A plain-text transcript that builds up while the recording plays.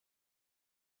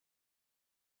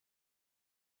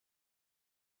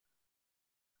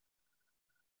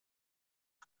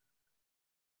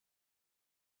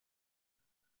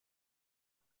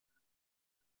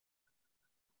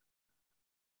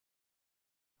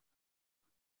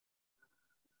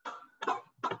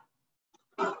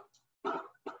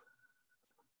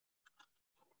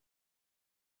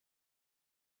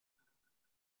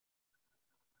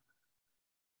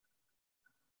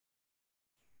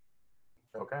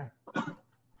Okay.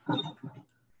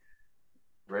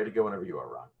 Ready to go whenever you are,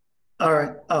 Ron. All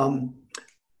right.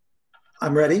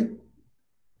 I'm ready.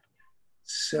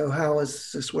 So how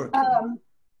is this working?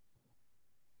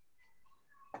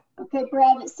 Okay,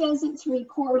 Brad, it says it's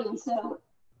recording, so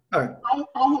All right.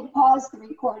 I had paused the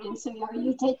recording. So are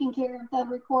you taking care of the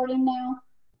recording now?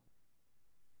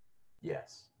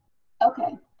 Yes.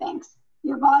 Okay, thanks.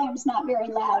 Your volume's not very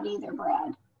loud either,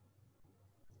 Brad.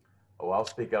 Oh, I'll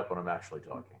speak up when I'm actually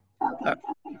talking. Okay,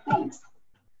 thanks.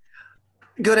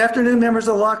 Good afternoon, members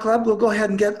of the Law Club. We'll go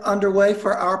ahead and get underway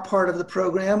for our part of the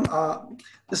program.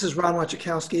 This is Ron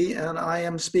Waicukauski, and I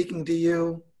am speaking to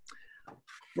you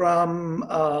from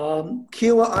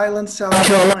Kiowa Island, South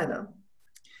Carolina,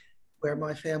 where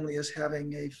my family is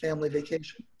having a family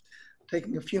vacation.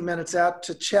 Taking a few minutes out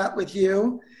to chat with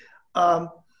you.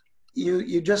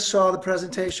 You just saw the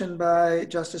presentation by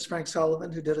Justice Frank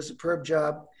Sullivan, who did a superb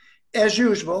job. As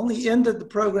usual, he ended the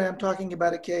program talking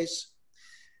about a case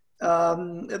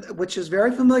which is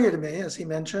very familiar to me, as he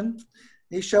mentioned.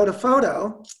 He showed a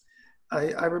photo.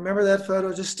 I remember that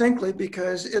photo distinctly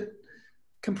because it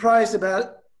comprised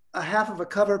about a half of a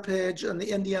cover page on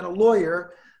the Indiana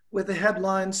Lawyer with the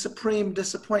headline, "Supreme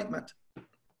Disappointment."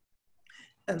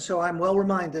 And so I'm well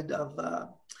reminded of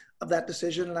that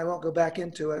decision, and I won't go back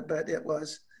into it, but it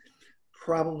was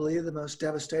probably the most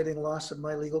devastating loss of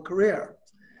my legal career.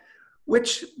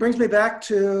 Which brings me back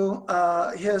to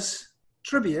his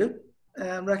tribute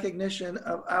and recognition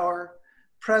of our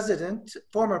president,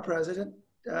 former president,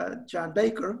 John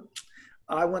Baker.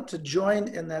 I want to join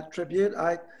in that tribute.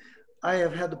 I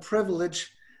have had the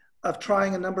privilege of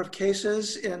trying a number of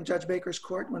cases in Judge Baker's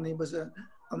court when he was on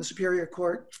the Superior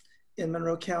Court in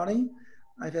Monroe County.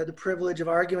 I've had the privilege of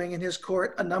arguing in his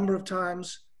court a number of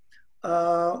times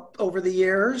over the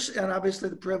years, and obviously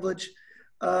the privilege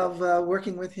of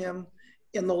working with him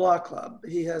in the law club.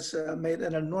 He has made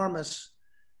an enormous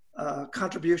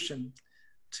contribution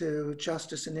to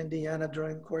justice in Indiana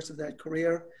during the course of that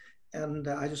career. And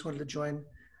I just wanted to join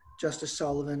Justice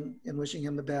Sullivan in wishing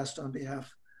him the best on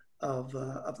behalf of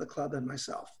the club and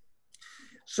myself.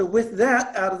 So with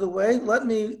that out of the way, let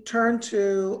me turn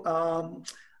to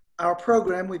our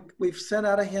program. We've sent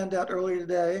out a handout earlier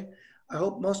today. I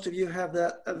hope most of you have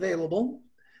that available.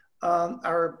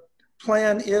 Our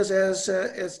plan is,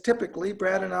 as typically,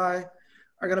 Brad and I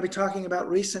are going to be talking about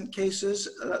recent cases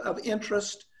of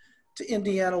interest to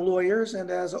Indiana lawyers. And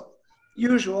as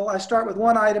usual, I start with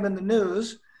one item in the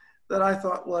news that I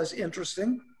thought was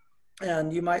interesting.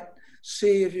 And you might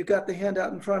see, if you've got the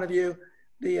handout in front of you,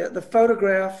 the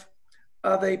photograph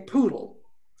of a poodle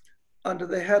under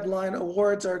the headline,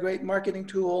 "Awards are great marketing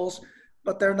tools,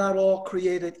 but they're not all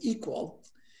created equal."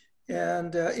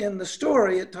 And in the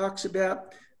story, it talks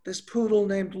about this poodle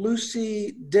named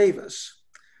Lucy Davis,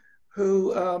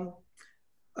 who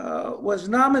was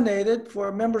nominated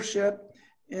for membership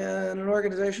in an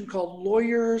organization called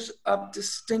Lawyers of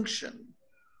Distinction.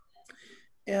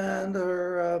 And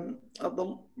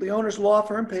the owner's law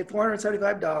firm paid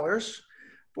 $475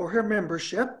 for her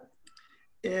membership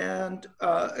and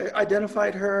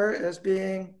identified her as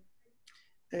being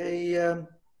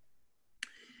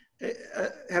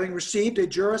having received a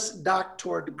Juris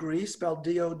Doctor degree, spelled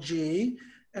D-O-G,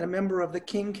 and a member of the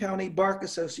King County Bar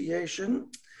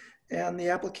Association. And the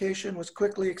application was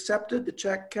quickly accepted, the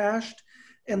check cashed,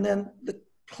 and then the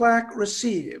plaque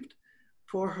received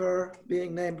for her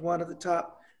being named one of the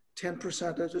top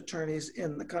 10% of attorneys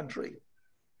in the country.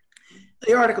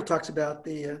 The article talks about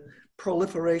the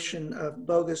proliferation of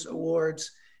bogus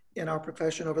awards in our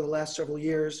profession over the last several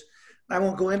years. I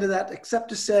won't go into that except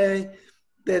to say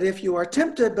that if you are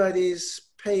tempted by these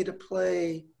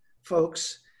pay-to-play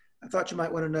folks, I thought you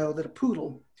might want to know that a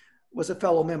poodle was a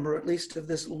fellow member, at least, of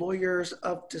this Lawyers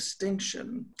of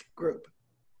Distinction group.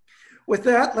 With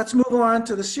that, let's move on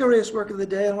to the serious work of the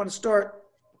day. I want to start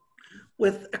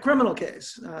with a criminal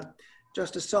case.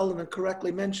 Justice Sullivan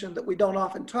correctly mentioned that we don't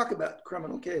often talk about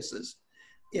criminal cases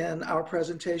in our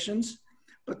presentations,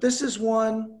 but this is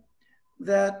one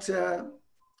that,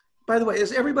 by the way,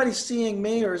 is everybody seeing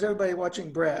me or is everybody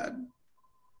watching Brad?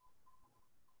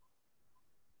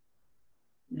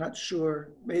 I'm not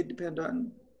sure, may depend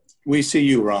on. We see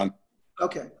you, Ron.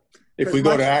 Okay. If we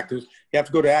go to active, you have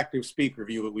to go to active speaker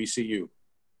view, but we see you.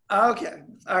 Okay,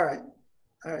 all right.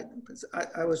 All right,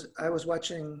 I was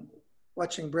watching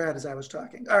Brad as I was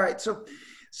talking. All right, so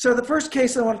the first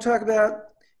case I want to talk about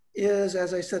is,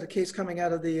 as I said, a case coming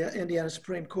out of the Indiana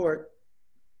Supreme Court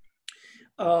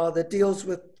that deals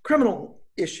with criminal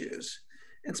issues,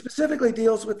 and specifically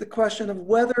deals with the question of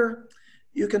whether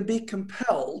you can be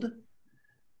compelled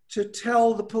to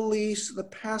tell the police the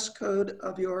passcode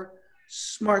of your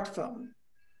smartphone.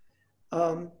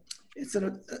 It's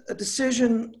a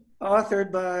decision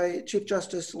authored by Chief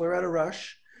Justice Loretta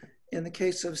Rush in the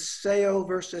case of Sayo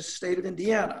versus State of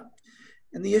Indiana.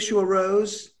 And the issue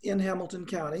arose in Hamilton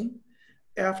County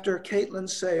after Caitlin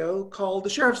Sayo called the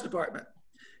sheriff's department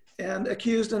and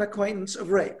accused an acquaintance of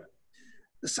rape.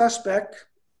 The suspect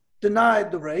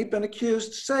denied the rape and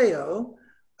accused Sayo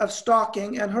of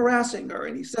stalking and harassing her.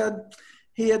 And he said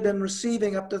he had been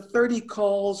receiving up to 30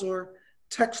 calls or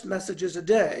text messages a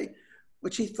day,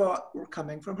 which he thought were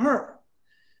coming from her.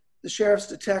 The sheriff's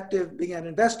detective began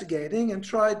investigating and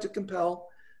tried to compel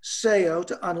Sayo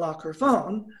to unlock her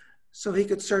phone so he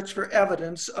could search for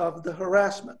evidence of the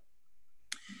harassment.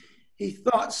 He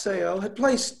thought Sayo had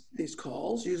placed these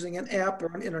calls using an app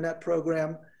or an internet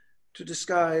program to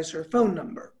disguise her phone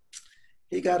number.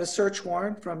 He got a search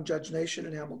warrant from Judge Nation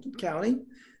in Hamilton County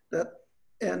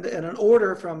and an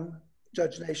order from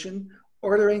Judge Nation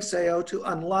ordering Sayo to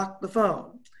unlock the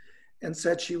phone, and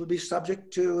said she would be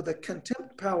subject to the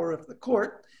contempt power of the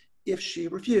court if she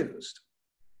refused.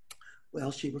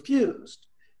 Well, she refused.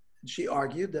 And she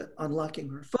argued that unlocking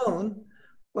her phone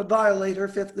would violate her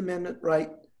Fifth Amendment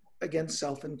right against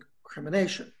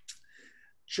self-incrimination.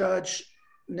 Judge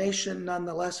Nation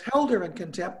nonetheless held her in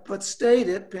contempt, but stayed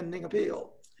it pending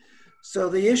appeal. So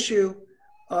the issue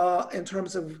in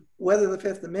terms of whether the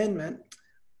Fifth Amendment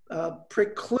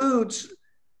precludes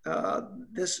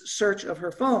this search of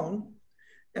her phone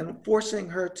and forcing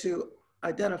her to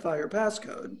identify her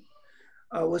passcode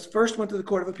was first went to the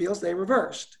Court of Appeals. They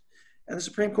reversed, and the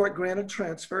Supreme Court granted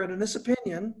transfer, and in this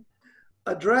opinion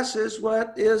addresses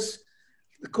what is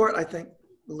the court, I think,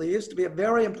 believes to be a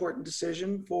very important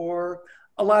decision for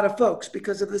a lot of folks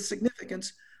because of the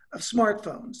significance of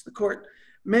smartphones. The court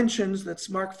mentions that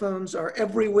smartphones are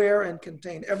everywhere and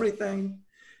contain everything.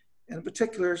 And in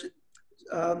particular,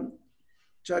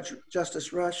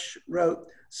 Justice Rush wrote,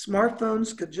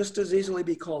 smartphones could just as easily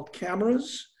be called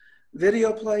cameras,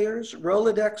 video players,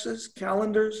 Rolodexes,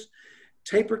 calendars,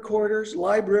 tape recorders,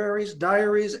 libraries,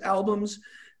 diaries, albums,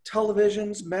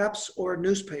 televisions, maps, or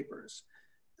newspapers.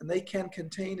 And they can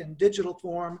contain in digital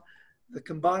form the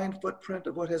combined footprint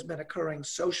of what has been occurring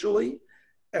socially,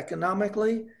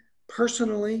 economically,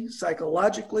 personally,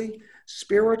 psychologically,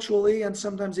 spiritually, and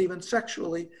sometimes even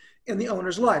sexually in the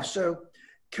owner's life. So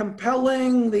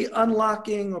compelling the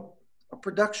unlocking or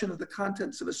production of the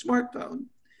contents of a smartphone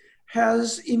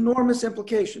has enormous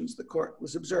implications, the court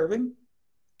was observing.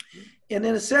 And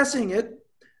in assessing it,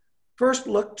 first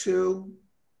look to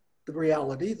the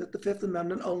reality that the Fifth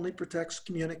Amendment only protects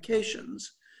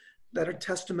communications that are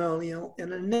testimonial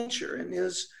in nature, and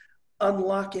is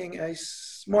unlocking a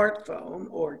smartphone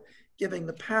or giving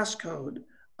the passcode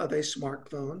of a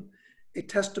smartphone a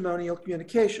testimonial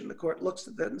communication. The court looks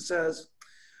at that and says,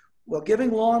 well,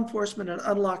 giving law enforcement an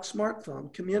unlocked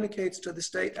smartphone communicates to the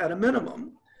state at a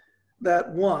minimum that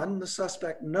one, the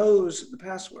suspect knows the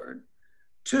password,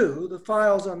 two, the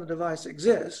files on the device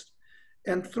exist,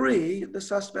 and three, the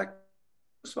suspect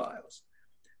knows files.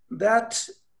 That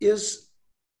is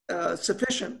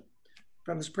sufficient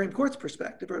from the Supreme Court's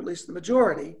perspective, or at least the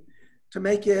majority, to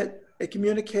make it a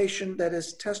communication that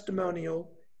is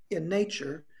testimonial in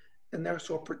nature and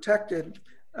therefore protected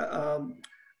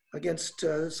against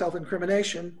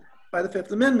self-incrimination by the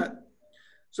Fifth Amendment.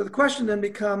 So the question then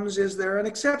becomes, is there an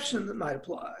exception that might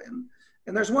apply?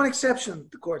 And there's one exception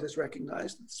the court has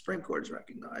recognized, the Supreme Court has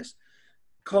recognized,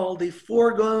 called the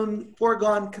foregone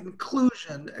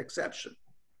conclusion exception.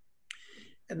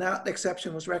 And that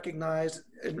exception was recognized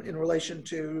in relation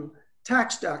to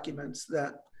tax documents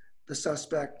that the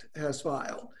suspect has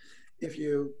filed. If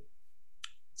you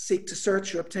seek to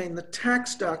search or obtain the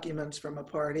tax documents from a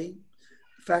party,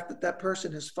 the fact that that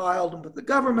person has filed them with the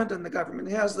government and the government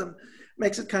has them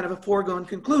makes it kind of a foregone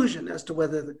conclusion as to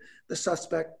whether the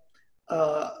suspect,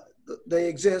 they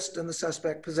exist and the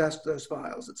suspect possessed those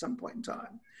files at some point in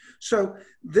time. So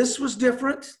this was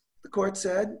different, the court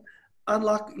said.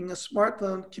 Unlocking a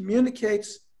smartphone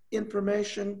communicates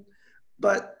information,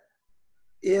 but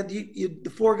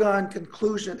the foregone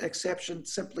conclusion exception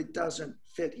simply doesn't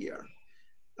fit here.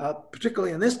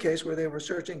 Particularly in this case where they were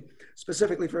searching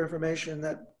specifically for information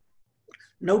that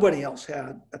nobody else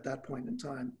had at that point in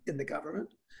time in the government.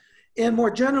 And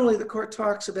more generally, the court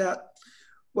talks about,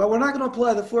 well, we're not going to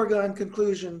apply the foregone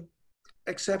conclusion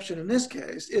exception in this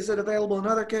case. Is it available in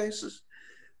other cases?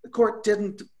 The court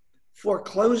didn't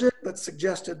foreclose it, but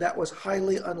suggested that was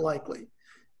highly unlikely,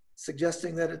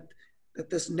 suggesting that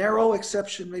this narrow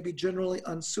exception may be generally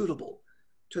unsuitable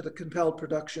to the compelled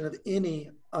production of any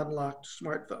unlocked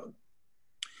smartphone.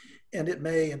 And it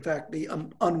may, in fact, be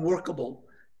unworkable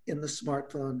in the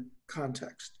smartphone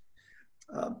context.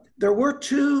 There were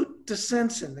two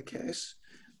dissents in the case.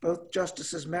 Both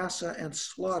Justices Massa and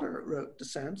Slaughter wrote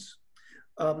dissents.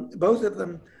 Both of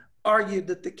them argued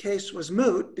that the case was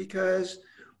moot because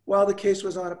while the case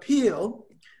was on appeal,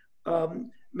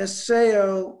 Ms.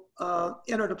 Sayo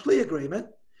entered a plea agreement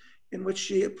in which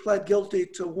she pled guilty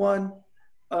to one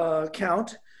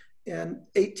count and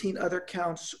 18 other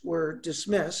counts were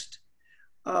dismissed.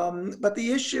 But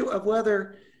the issue of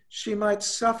whether she might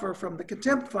suffer from the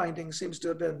contempt finding seems to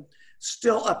have been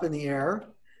still up in the air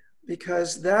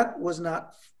because that was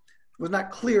not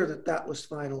clear that that was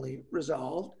finally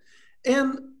resolved.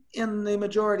 And in the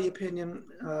majority opinion,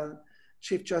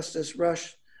 Chief Justice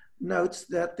Rush notes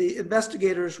that the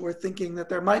investigators were thinking that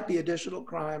there might be additional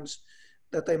crimes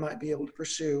that they might be able to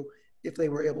pursue if they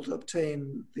were able to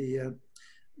obtain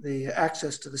the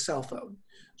access to the cell phone.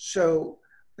 So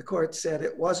the court said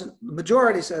it wasn't, the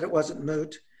majority said it wasn't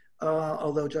moot,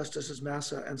 although Justices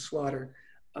Massa and Slaughter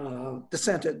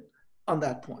dissented on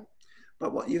that point.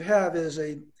 But what you have is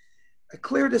a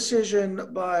clear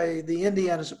decision by the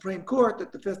Indiana Supreme Court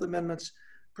that the Fifth Amendment's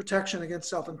protection against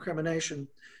self-incrimination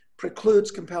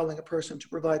precludes compelling a person to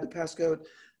provide the passcode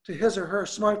to his or her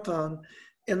smartphone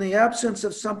in the absence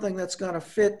of something that's going to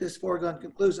fit this foregone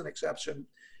conclusion exception.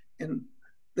 And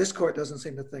this court doesn't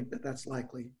seem to think that that's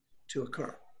likely to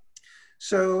occur.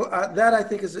 So that I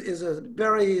think is a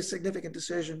very significant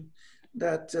decision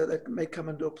that, that may come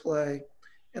into play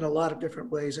in a lot of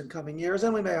different ways in coming years.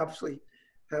 And we may obviously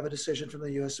have a decision from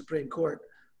the US Supreme Court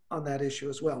on that issue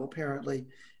as well. Apparently,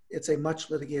 it's a much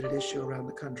litigated issue around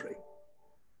the country.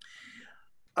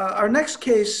 Our next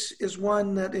case is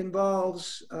one that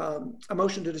involves a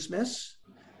motion to dismiss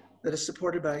that is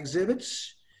supported by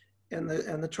exhibits, and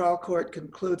the trial court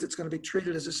concludes it's going to be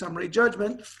treated as a summary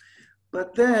judgment,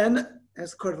 but then,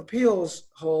 as the Court of Appeals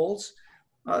holds,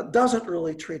 doesn't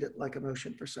really treat it like a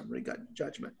motion for summary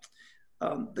judgment.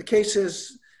 The case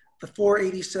is the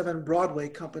 487 Broadway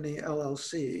Company,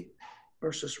 LLC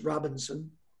versus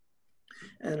Robinson,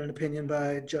 and an opinion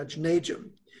by Judge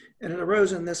Najum. And it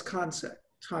arose in this context.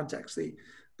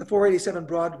 The 487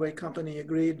 Broadway Company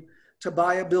agreed to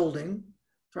buy a building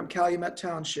from Calumet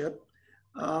Township,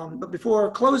 but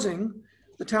before closing,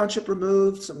 the township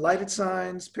removed some lighted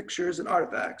signs, pictures, and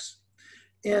artifacts.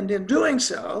 And in doing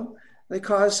so, they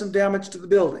caused some damage to the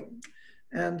building.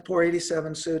 And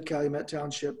 487 sued Calumet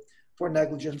Township for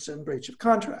negligence and breach of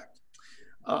contract.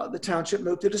 The township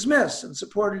moved to dismiss and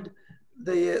supported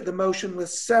the motion with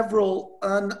several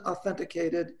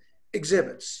unauthenticated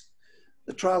exhibits.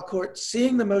 The trial court,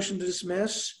 seeing the motion to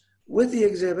dismiss with the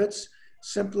exhibits,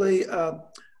 simply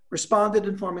responded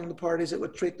informing the parties it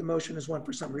would treat the motion as one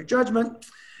for summary judgment,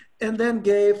 and then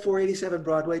gave 487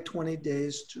 Broadway 20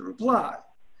 days to reply.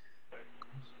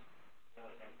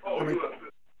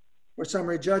 For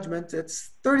summary judgment,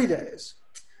 it's 30 days.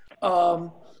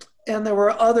 And there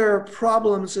were other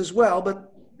problems as well,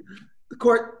 but the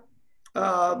court,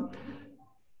 the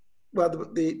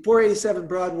 487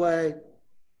 Broadway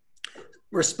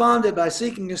responded by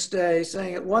seeking a stay,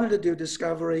 saying it wanted to do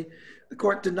discovery. The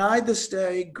court denied the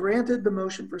stay, granted the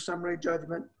motion for summary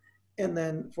judgment, and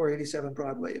then 487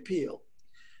 Broadway appealed.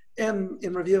 And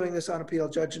in reviewing this on appeal,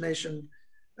 Judge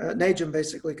Najum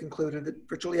basically concluded that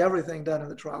virtually everything done in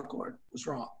the trial court was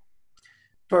wrong.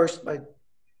 First, by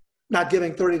not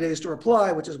giving 30 days to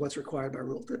reply, which is what's required by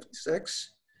Rule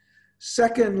 56.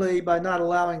 Secondly, by not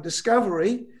allowing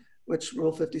discovery, which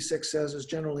Rule 56 says is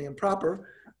generally improper,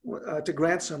 to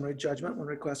grant summary judgment when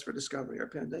requests for discovery are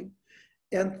pending.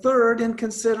 And third, in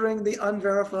considering the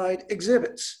unverified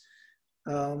exhibits.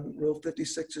 Rule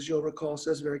 56, as you'll recall,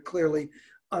 says very clearly,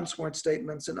 unsworn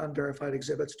statements and unverified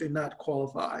exhibits do not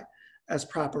qualify as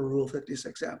proper Rule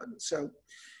 56 evidence. So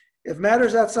if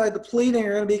matters outside the pleading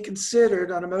are going to be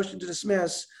considered on a motion to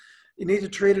dismiss, you need to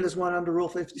treat it as one under Rule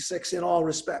 56 in all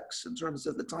respects, in terms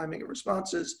of the timing of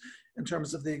responses, in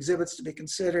terms of the exhibits to be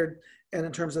considered, and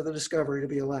in terms of the discovery to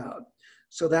be allowed.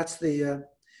 So that's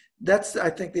I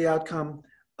think the outcome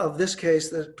of this case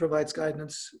that provides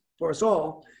guidance for us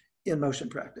all in motion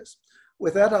practice.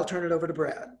 With that, I'll turn it over to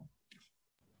Brad.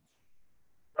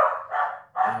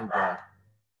 And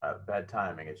bad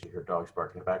timing as you hear dogs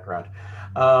barking in the background.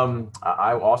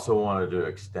 I also wanted to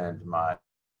extend my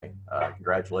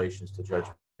congratulations to Judge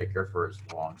Baker for his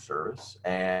long service,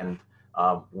 and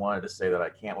wanted to say that I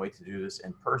can't wait to do this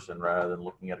in person rather than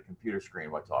looking at a computer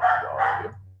screen while talking to all of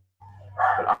you.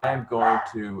 But I am going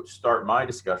to start my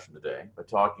discussion today by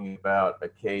talking about a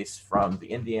case from the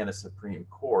Indiana Supreme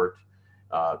Court,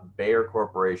 Bayer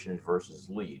Corporation versus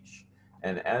Leach.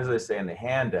 And as I say in the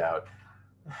handout,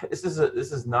 this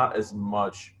is not as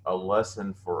much a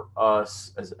lesson for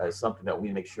us as something that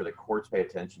we make sure that courts pay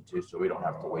attention to, so we don't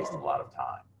have to waste a lot of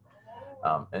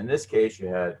time. In this case, you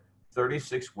had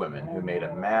 36 women who made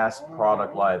a mass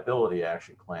product liability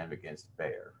action claim against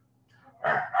Bayer.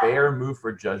 Bayer moved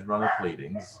for judgment on the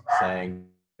pleadings, saying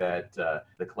that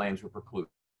the claims were precluded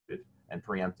and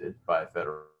preempted by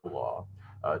federal law.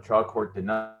 Trial court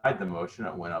denied the motion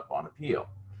and went up on appeal.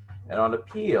 And on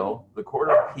appeal, the Court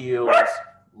of Appeals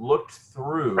looked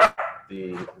through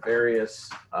the various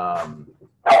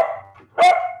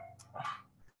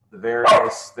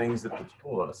things that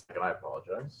hold on a second, I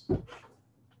apologize.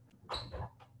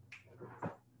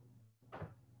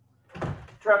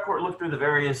 Trial court looked through the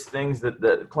various things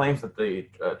that claims that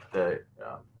the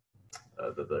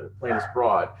plaintiffs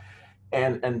brought,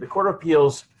 and the Court of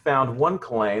Appeals found one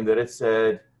claim that it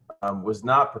said was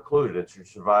not precluded. It should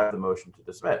survive the motion to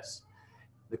dismiss.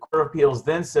 The Court of Appeals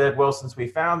then said, well, since we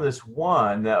found this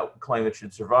one that claim it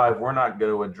should survive, we're not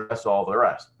going to address all the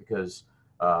rest because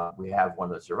we have one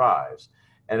that survives.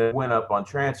 And it went up on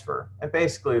transfer. And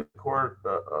basically, the court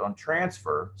on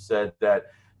transfer said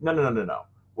that, no.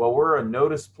 Well, we're a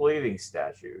notice pleading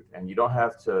statute, and you don't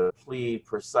have to plead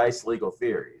precise legal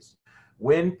theories.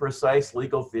 When precise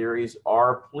legal theories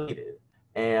are pleaded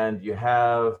and you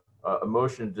have a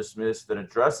motion to dismiss that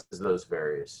addresses those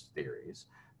various theories,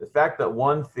 the fact that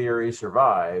one theory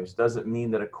survives doesn't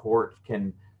mean that a court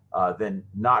can then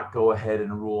not go ahead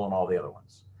and rule on all the other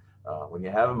ones. When you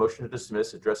have a motion to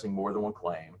dismiss addressing more than one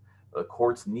claim, the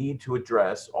courts need to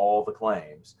address all the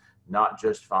claims, not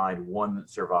just find one that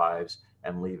survives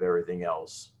and leave everything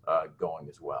else going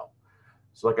as well.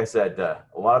 So like I said, a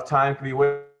lot of time can be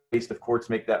wasted if courts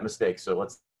make that mistake, so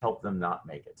let's help them not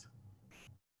make it.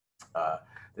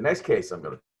 The next case I'm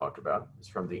going to talk about is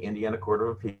from the Indiana Court of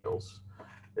Appeals.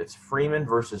 It's Freeman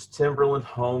versus Timberland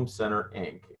Home Center,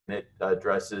 Inc. And it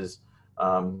addresses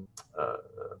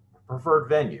preferred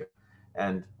venue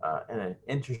and in an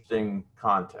interesting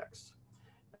context.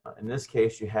 In this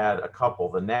case, you had a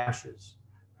couple, the Nashes,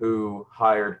 who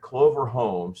hired Clover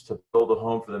Homes to build a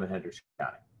home for them in Hendricks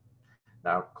County.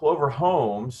 Now, Clover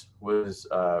Homes was,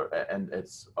 and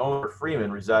its owner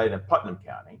Freeman resided in Putnam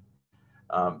County.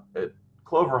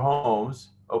 Clover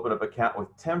Homes opened up an account with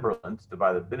Timberland to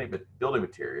buy the building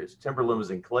materials. Timberland was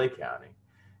in Clay County.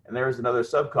 And there was another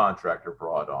subcontractor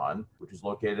brought on, which is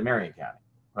located in Marion County.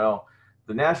 Well,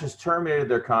 the Nashes terminated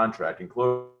their contract, and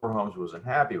Clover Homes wasn't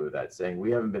happy with that, saying,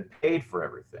 we haven't been paid for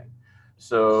everything.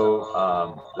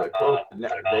 So they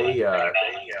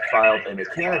filed a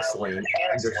mechanics lien in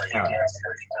Hendricks County.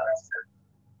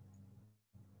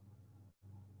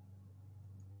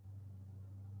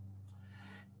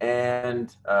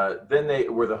 And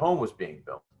then where the home was being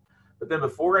built. But then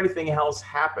before anything else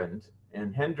happened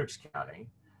in Hendricks County,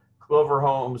 Clover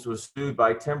Homes was sued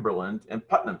by Timberland in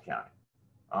Putnam County.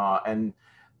 And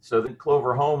so then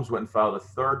Clover Homes went and filed a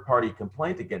third-party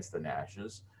complaint against the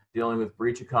Nashes, dealing with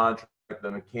breach of contract, the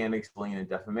mechanics lien, and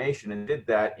defamation, and did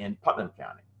that in Putnam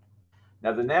County.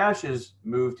 Now, the Nashes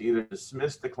moved to either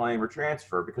dismiss the claim or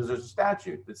transfer because there's a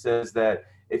statute that says that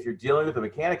if you're dealing with a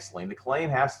mechanics lien, the claim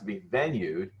has to be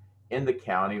venued in the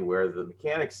county where the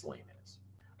mechanics lien is.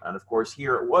 And of course,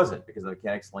 here it wasn't because the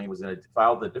mechanics lien was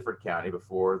filed in a different county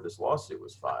before this lawsuit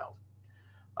was filed.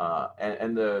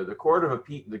 And the Court of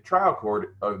Appeal, the trial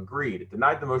court agreed. It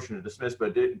denied the motion to dismiss,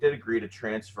 but it did agree to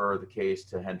transfer the case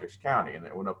to Hendricks County, and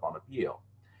it went up on appeal.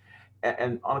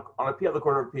 And on appeal, the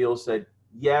Court of Appeals said,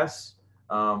 yes,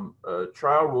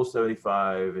 trial rule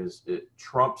 75 it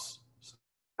trumps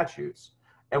statutes.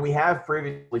 And we have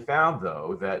previously found,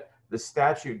 though, that the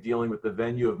statute dealing with the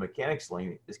venue of mechanics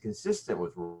lien is consistent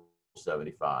with rule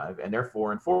 75 and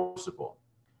therefore enforceable.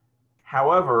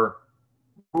 However,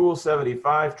 Rule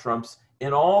 75 trumps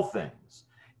in all things.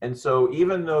 And so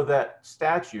even though that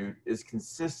statute is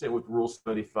consistent with Rule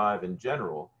 75 in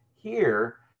general,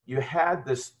 here you had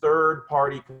this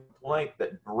third-party complaint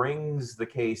that brings the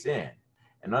case in.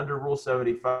 And under Rule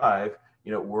 75,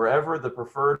 wherever the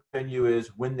preferred venue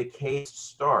is when the case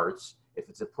starts, if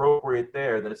it's appropriate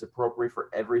there, then it's appropriate for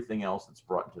everything else that's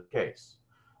brought into the case.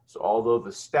 So although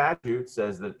the statute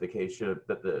says that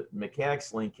the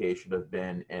mechanics lien case should have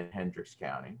been in Hendricks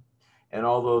County, and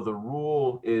although the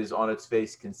rule is on its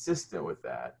face consistent with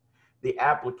that, the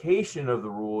application of the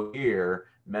rule here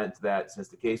meant that since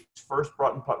the case was first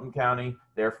brought in Putnam County,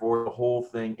 therefore the whole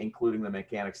thing, including the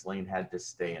mechanics lien, had to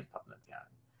stay in Putnam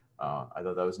County. I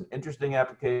thought that was an interesting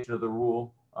application of the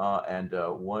rule and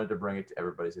wanted to bring it to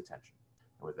everybody's attention.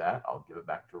 And with that, I'll give it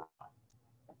back to Ron.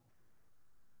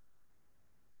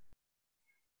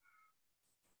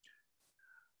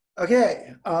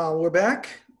 Okay, we're back.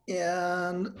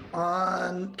 And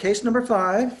on case number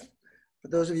 5, for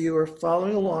those of you who are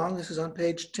following along, this is on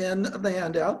page 10 of the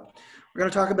handout. We're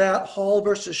going to talk about Hall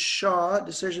versus Shaw, a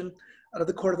decision out of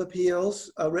the Court of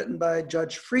Appeals, written by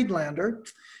Judge Friedlander.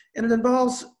 And it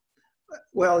involves,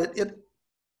 well,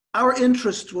 our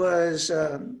interest was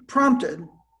prompted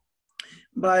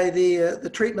by the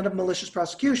treatment of malicious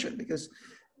prosecution, because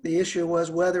the issue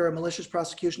was whether a malicious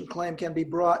prosecution claim can be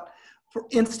brought for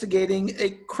instigating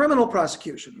a criminal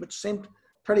prosecution, which seemed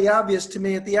pretty obvious to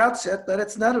me at the outset, but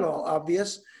it's not at all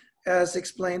obvious, as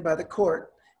explained by the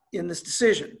court in this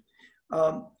decision.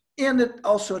 And it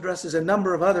also addresses a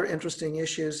number of other interesting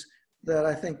issues that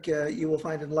I think you will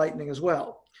find enlightening as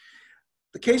well.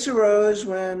 The case arose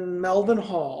when Melvin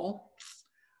Hall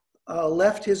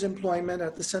left his employment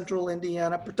at the Central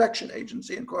Indiana Protection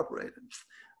Agency Incorporated,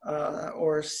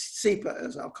 or SEPA,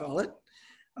 as I'll call it.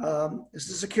 This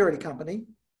is a security company.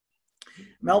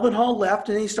 Melvin Hall left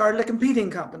and he started a competing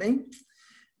company.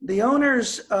 The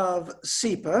owners of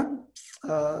SEPA,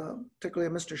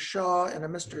 particularly a Mr. Shaw and a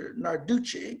Mr.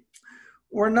 Narducci,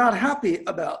 were not happy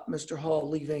about Mr. Hall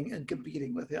leaving and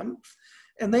competing with him.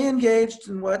 And they engaged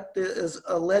in what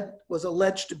was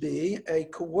alleged to be a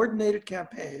coordinated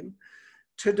campaign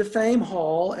to defame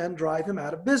Hall and drive him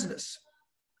out of business.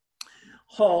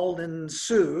 Hall then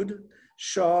sued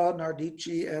Shaw,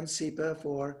 Narducci, and SEPA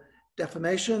for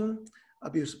defamation,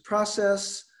 abuse of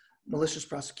process, malicious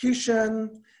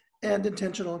prosecution, and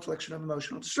intentional infliction of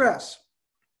emotional distress.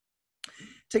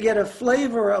 To get a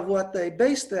flavor of what they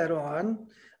based that on,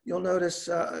 you'll notice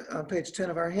on page 10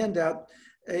 of our handout,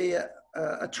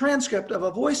 a transcript of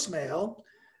a voicemail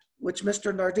which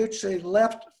Mr. Narducci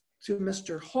left to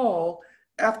Mr. Hall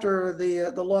after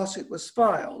the lawsuit was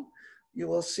filed. You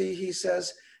will see he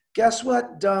says, "Guess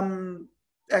what, dumb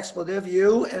expletive,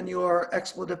 you and your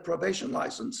expletive probation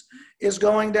license is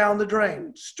going down the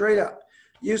drain, straight up.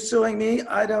 You suing me,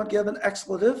 I don't give an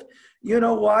expletive. You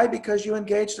know why? Because you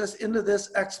engaged us into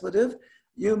this expletive.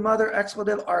 You mother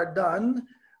expletive are done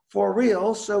for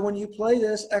real. So when you play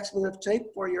this expletive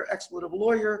tape for your expletive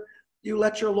lawyer, you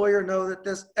let your lawyer know that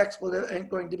this expletive ain't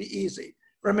going to be easy.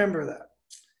 Remember that.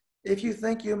 If you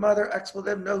think you mother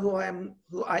expletive know who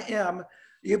I am,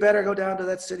 you better go down to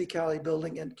that City Cali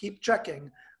building and keep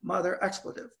checking mother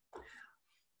expletive."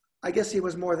 I guess he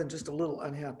was more than just a little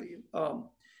unhappy.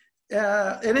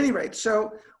 At any rate,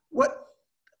 so what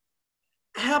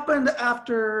happened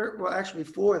after, well, actually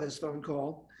before this phone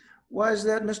call, was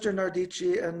that Mr.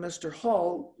 Narducci and Mr.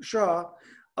 Shaw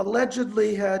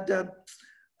allegedly had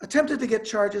attempted to get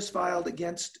charges filed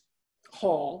against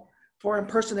Hall for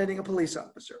impersonating a police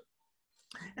officer.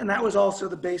 And that was also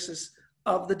the basis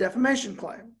of the defamation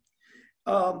claim.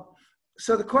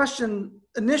 So the question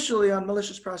initially on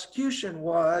malicious prosecution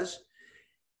was,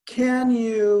 can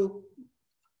you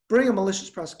bring a malicious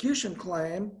prosecution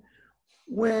claim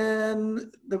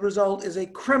when the result is a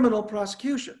criminal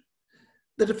prosecution?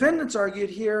 The defendants argued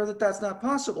here that that's not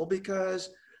possible because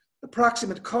the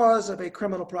proximate cause of a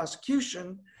criminal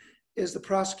prosecution is the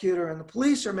prosecutor and the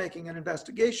police are making an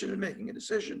investigation and making a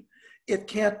decision. It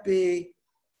can't be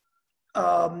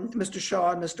Mr.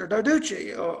 Shaw and Mr.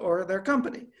 Narducci or their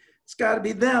company. It's got to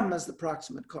be them as the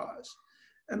proximate cause.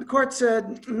 And the court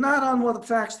said, not on the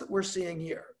facts that we're seeing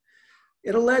here.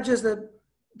 It alleges that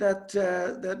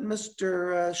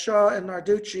Mr. Shaw and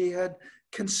Narducci had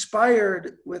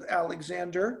conspired with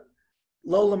Alexander,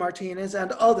 Lola Martinez,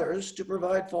 and others to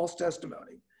provide false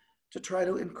testimony to try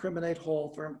to incriminate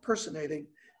Hall for impersonating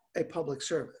a public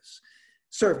servant.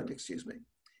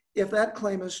 If that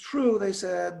claim is true, they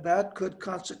said that could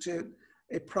constitute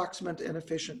a proximate and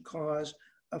efficient cause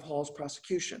of Hall's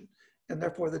prosecution, and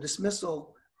therefore the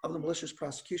dismissal of the malicious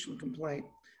prosecution complaint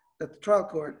that the trial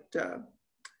court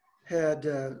had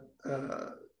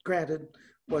granted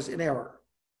was in error.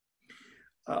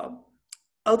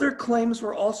 Other claims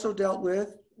were also dealt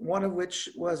with, one of which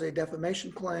was a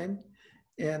defamation claim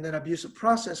and an abusive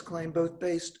process claim, both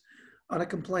based on a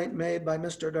complaint made by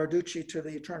Mr. Narducci to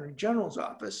the Attorney General's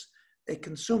office, a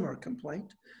consumer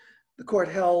complaint. The Court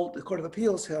of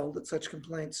Appeals held that such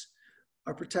complaints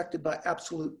are protected by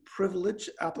absolute privilege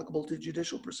applicable to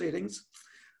judicial proceedings.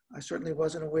 I certainly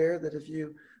wasn't aware that if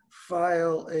you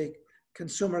file a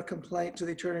consumer complaint to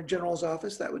the Attorney General's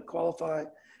office, that would qualify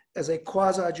as a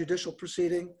quasi-judicial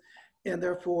proceeding, and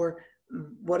therefore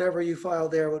whatever you file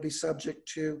there would be subject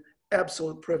to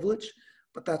absolute privilege,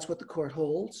 but that's what the court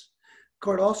holds. The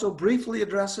court also briefly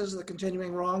addresses the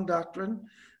continuing wrong doctrine.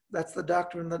 That's the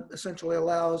doctrine that essentially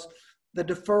allows the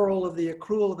deferral of the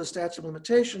accrual of the statute of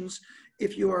limitations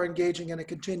if you are engaging in a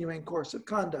continuing course of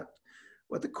conduct.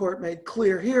 What the court made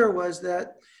clear here was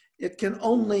that it can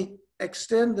only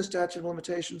extend the statute of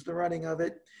limitations, the running of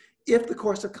it, if the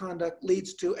course of conduct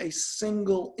leads to a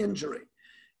single injury.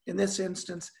 In this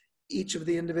instance, each of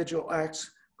the individual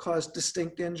acts caused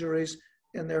distinct injuries,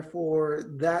 and therefore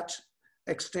that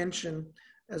extension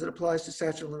as it applies to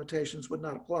statute of limitations would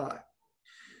not apply.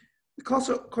 The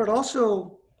court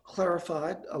also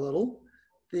clarified a little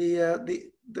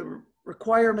the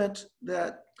requirement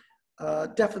that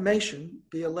defamation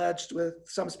be alleged with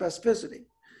some specificity.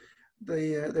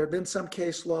 There had been some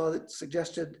case law that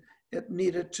suggested it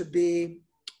needed to be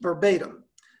verbatim.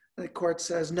 The court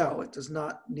says, no, it does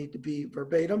not need to be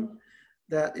verbatim,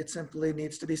 that it simply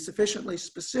needs to be sufficiently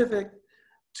specific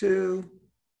to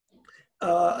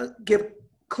give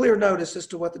clear notice as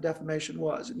to what the defamation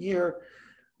was. And here,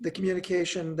 the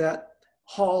communication that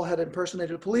Hall had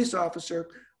impersonated a police officer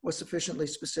was sufficiently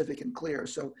specific and clear.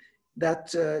 So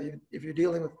that if you're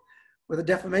dealing with a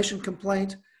defamation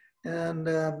complaint and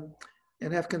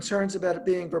have concerns about it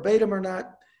being verbatim or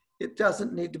not, it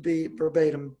doesn't need to be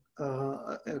verbatim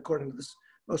according to this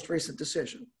most recent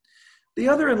decision. The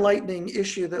other enlightening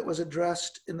issue that was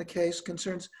addressed in the case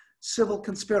concerns civil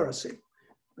conspiracy,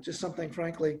 which is something,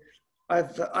 frankly,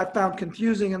 I've found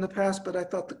confusing in the past, but I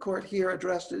thought the court here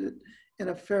addressed it in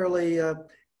a fairly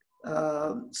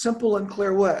simple and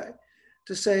clear way,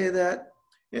 to say that,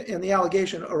 and the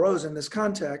allegation arose in this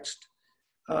context,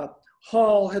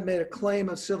 Hall had made a claim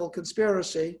of civil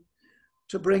conspiracy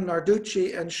to bring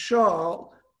Narducci and Shaw,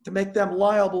 to make them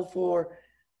liable for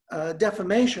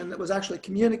defamation that was actually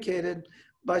communicated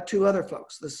by two other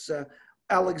folks, this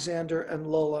Alexander and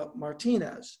Lola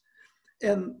Martinez.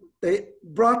 And they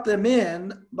brought them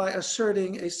in by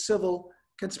asserting a civil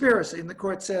conspiracy. And the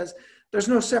court says there's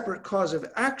no separate cause of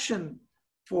action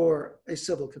for a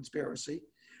civil conspiracy,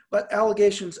 but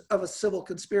allegations of a civil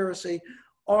conspiracy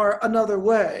are another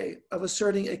way of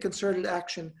asserting a concerted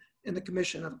action in the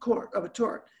commission of a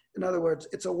tort. In other words,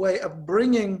 it's a way of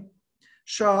bringing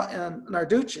Shaw and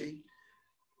Narducci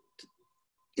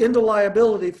into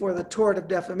liability for the tort of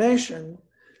defamation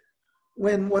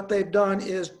when what they've done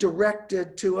is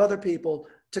directed to other people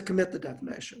to commit the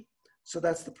defamation. So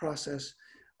that's the process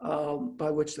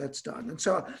by which that's done. And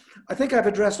so I think I've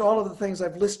addressed all of the things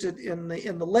I've listed in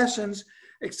the lessons,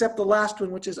 except the last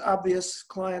one, which is obvious.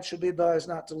 Clients should be advised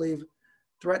not to leave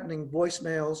threatening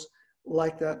voicemails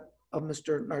like that of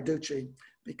Mr. Narducci,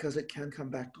 because it can come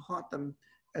back to haunt them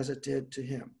as it did to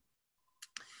him.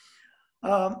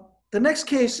 The next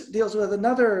case deals with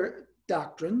another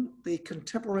doctrine, the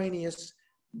contemporaneous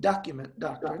document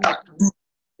doctrine.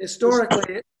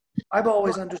 Historically, I've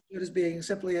always understood as being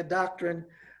simply a doctrine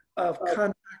of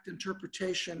contract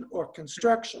interpretation or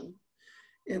construction.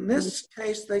 In this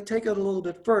case, they take it a little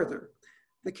bit further.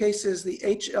 The case is the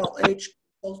HLH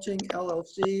Consulting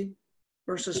LLC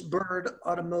versus Bird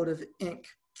Automotive Inc.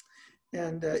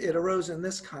 And it arose in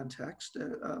this context.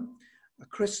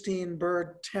 Christine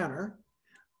Bird Tanner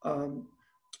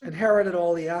inherited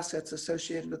all the assets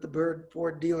associated with the Bird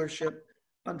Ford dealership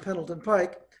on Pendleton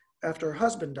Pike after her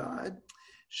husband died.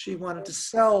 She wanted to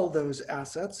sell those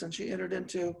assets, and she entered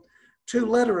into two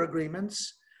letter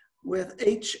agreements with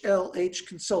HLH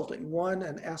Consulting, one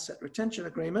an asset retention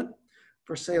agreement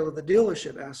for sale of the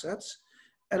dealership assets,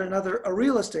 and another a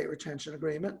real estate retention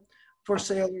agreement for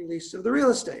sale or lease of the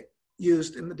real estate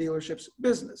used in the dealership's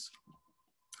business.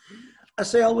 A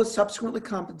sale was subsequently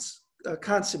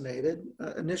consummated,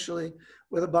 initially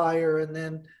with a buyer, and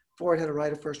then Ford had a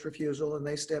right of first refusal and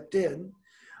they stepped in.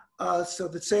 So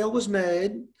the sale was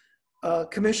made,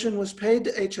 commission was paid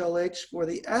to HLH for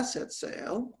the asset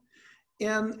sale,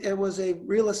 and it was a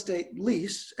real estate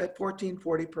lease at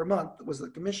 $14.40 per month was the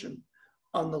commission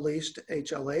on the lease to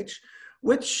HLH,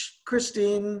 which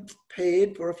Christine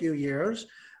paid for a few years,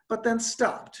 but then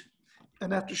stopped.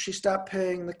 And after she stopped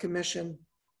paying the commission,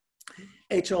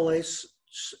 HLH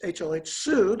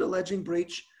sued, alleging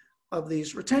breach of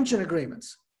these retention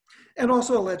agreements, and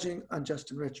also alleging unjust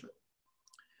enrichment.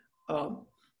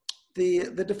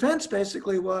 The defense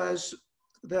basically was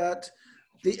that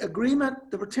the agreement,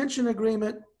 the retention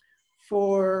agreement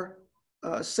for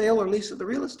sale or lease of the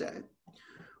real estate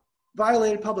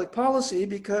violated public policy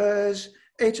because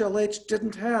HLH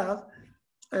didn't have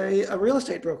a real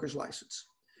estate broker's license.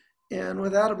 And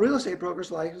without a real estate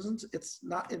broker's license, it's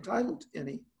not entitled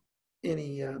to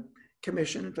any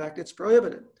commission. In fact, it's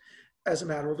prohibited as a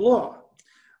matter of law.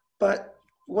 But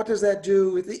what does that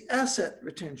do with the asset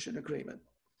retention agreement?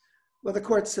 Well, the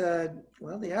court said,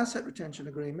 well, the asset retention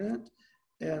agreement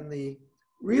and the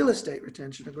real estate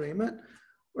retention agreement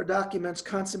were documents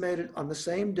consummated on the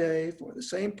same day for the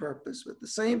same purpose with the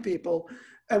same people,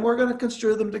 and we're going to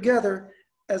construe them together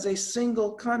as a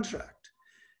single contract.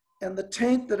 and the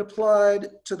taint that applied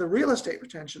to the real estate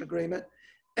retention agreement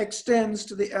extends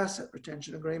to the asset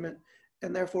retention agreement,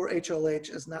 and therefore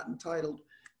HLH is not entitled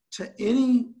to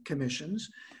any commissions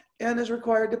and is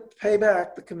required to pay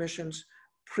back the commissions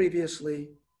previously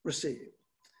received.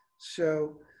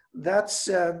 So that's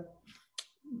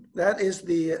that is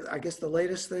the, I guess, the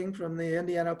latest thing from the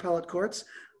Indiana appellate courts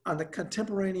on the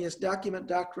contemporaneous document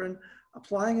doctrine,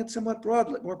 applying it somewhat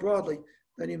broadly, more broadly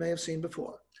than you may have seen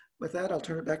before. With that, I'll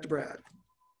turn it back to Brad.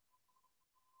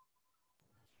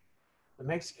 The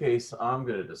next case I'm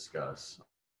going to discuss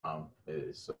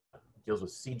deals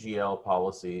with CGL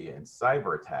policy and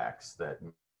cyber attacks that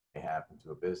may happen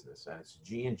to a business, and it's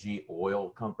G&G Oil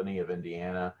Company of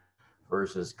Indiana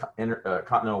versus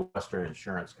Continental Western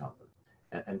Insurance Company.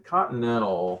 And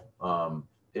Continental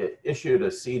it issued a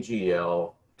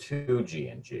CGL to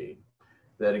G&G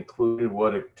that included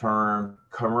what it termed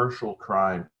commercial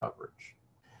crime coverage.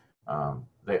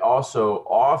 They also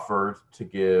offered to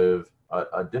give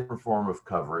a different form of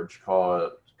coverage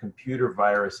called computer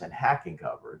virus and hacking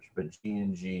coverage, but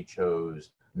G&G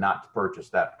chose not to purchase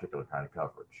that particular kind of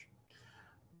coverage.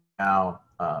 Now,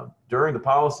 during the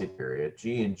policy period,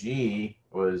 G&G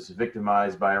was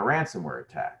victimized by a ransomware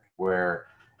attack where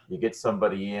you get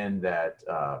somebody in that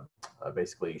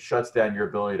basically shuts down your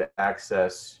ability to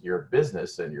access your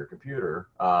business and your computer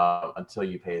until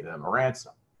you pay them a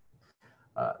ransom.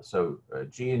 So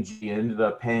G&G ended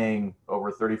up paying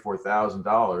over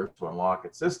 $34,000 to unlock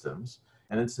its systems,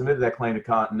 and then submitted that claim to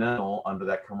Continental under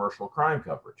that commercial crime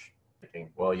coverage, thinking,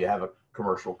 well, you have a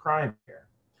commercial crime here.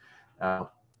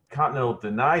 Continental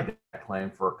denied that claim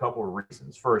for a couple of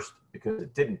reasons. First, because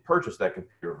it didn't purchase that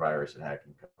computer virus and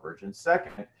hacking coverage, and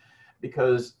second,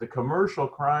 because the commercial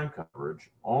crime coverage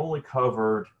only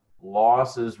covered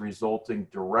losses resulting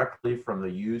directly from the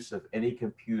use of any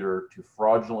computer to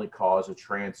fraudulently cause a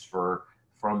transfer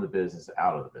from the business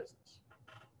out of the business.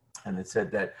 And it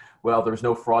said that, well, there's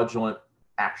no fraudulent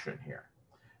action here,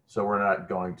 so we're not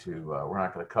going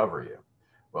to cover you.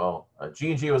 Well,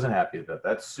 G&G wasn't happy about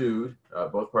that. Sued.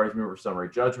 Both parties moved for summary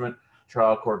judgment.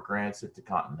 Trial court grants it to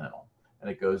Continental, and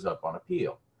it goes up on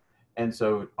appeal. And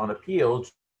so on appeal,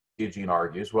 G&G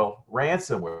argues, well,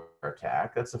 ransomware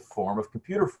attack, that's a form of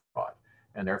computer fraud,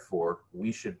 and therefore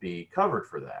we should be covered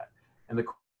for that. And the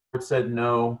court said,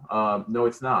 no, no,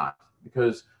 it's not,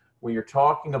 because when you're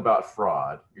talking about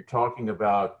fraud, you're talking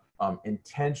about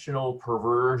intentional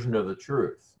perversion of the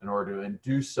truth in order to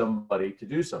induce somebody to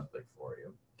do something for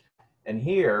you. And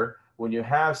here, when you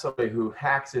have somebody who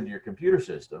hacks into your computer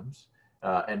systems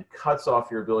and cuts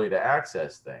off your ability to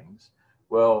access things,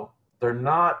 well, they're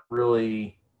not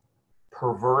really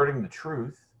perverting the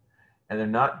truth, and they're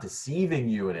not deceiving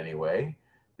you in any way.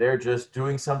 They're just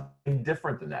doing something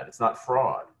different than that. It's not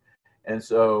fraud. And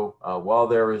so while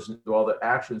the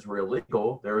actions were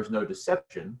illegal, there was no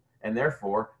deception, and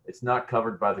therefore it's not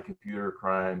covered by the computer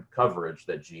crime coverage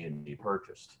that G&G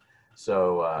purchased.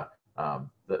 So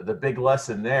the big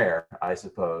lesson there, I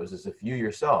suppose, is if you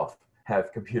yourself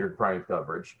have computer crime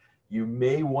coverage, you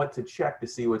may want to check to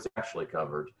see what's actually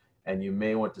covered, and you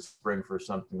may want to spring for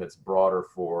something that's broader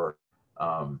for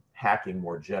hacking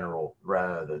more general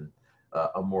rather than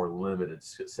a more limited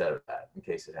set of that in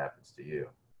case it happens to you.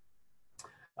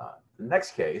 The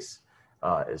next case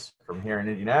is from here in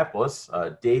Indianapolis,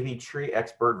 Davy Tree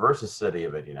Expert versus City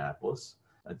of Indianapolis.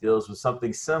 It deals with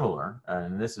something similar,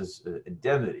 and this is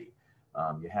indemnity.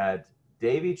 You had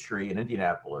Davy Tree in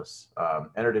Indianapolis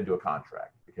entered into a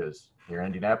contract because here in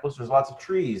Indianapolis, there's lots of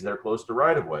trees that are close to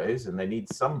right-of-ways, and they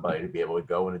need somebody to be able to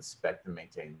go and inspect and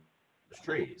maintain those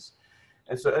trees.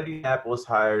 And so Indianapolis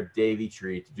hired Davy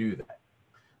Tree to do that.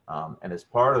 And as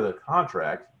part of the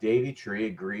contract, Davy Tree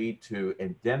agreed to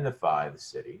indemnify the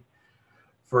city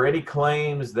for any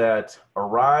claims that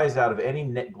arise out of any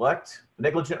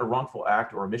negligent or wrongful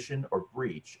act or omission or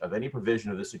breach of any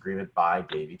provision of this agreement by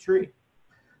Davy Tree.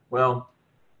 Well,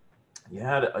 you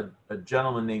had a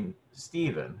gentleman named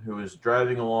Stephen who was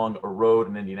driving along a road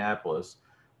in Indianapolis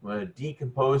when a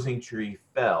decomposing tree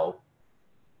fell,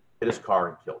 hit his car,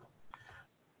 and killed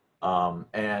him.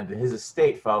 And his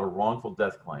estate filed a wrongful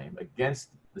death claim against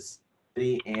the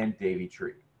city and Davy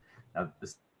Tree. Now,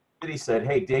 the city said,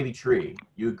 hey, Davy Tree,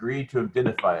 you agreed to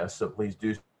indemnify us, so please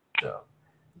do so.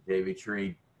 Davy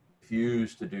Tree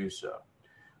refused to do so.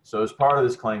 So as part of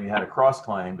this claim, you had a cross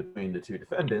claim between the two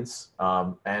defendants,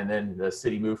 and then the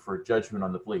city moved for judgment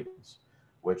on the pleadings,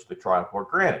 which the trial court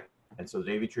granted. And so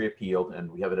Davy Tree appealed, and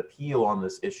we have an appeal on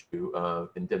this issue of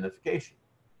indemnification.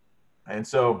 And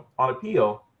so on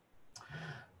appeal,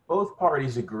 both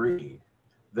parties agreed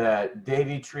that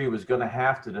Davy Tree was going to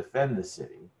have to defend the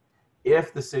city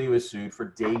if the city was sued for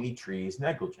Davy Tree's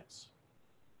negligence.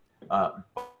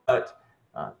 But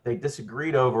they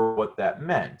disagreed over what that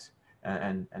meant.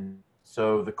 And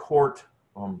so the court,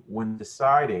 when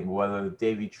deciding whether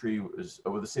Davy Tree was,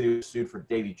 or the city was sued for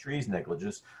Davy Tree's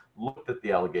negligence, looked at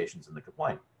the allegations in the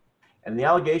complaint. And the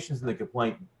allegations in the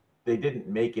complaint, they didn't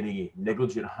make any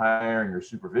negligent hiring or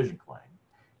supervision claim.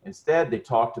 Instead, they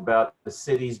talked about the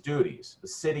city's duties. The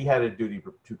city had a duty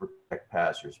to protect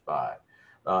passersby.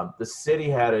 The city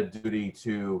had a duty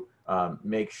to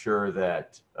make sure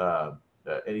that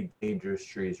any dangerous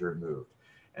trees are removed.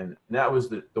 And that was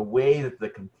the way that the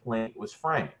complaint was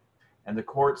framed. And the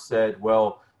court said,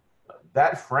 well,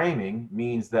 that framing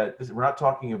means that we're not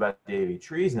talking about Davy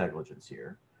Tree's negligence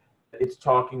here. It's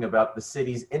talking about the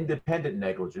city's independent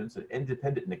negligence and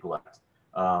independent neglect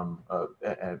and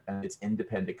its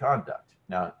independent conduct.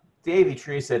 Now, Davy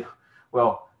Tree said,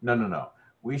 well, no.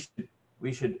 We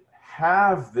should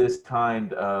have this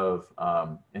kind of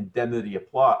indemnity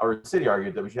apply, or the city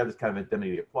argued that we should have this kind of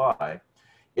indemnity apply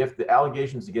if the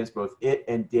allegations against both it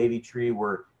and Davy Tree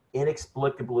were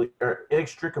inextricably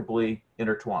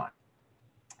intertwined.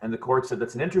 And the court said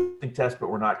that's an interesting test, but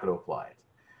we're not going to apply it.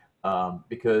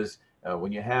 Because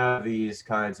when you have these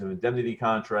kinds of indemnity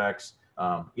contracts,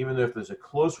 even if there's a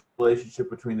close relationship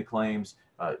between the claims,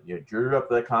 you drew up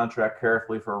that contract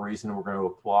carefully for a reason, and we're going to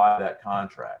apply that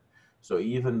contract. So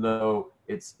even though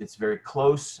it's very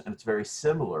close and it's very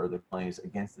similar, the claims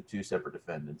against the two separate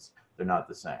defendants, they're not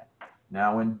the same.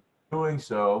 Now, in doing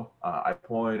so, I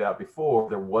pointed out before,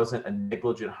 there wasn't a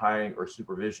negligent hiring or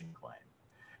supervision claim.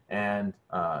 And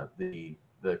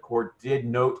the court did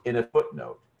note in a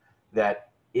footnote that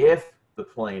if the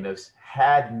plaintiffs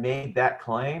had made that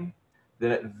claim,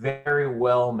 then it very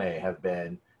well may have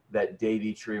been that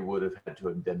Davy Tree would have had to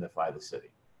indemnify the city.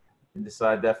 Didn't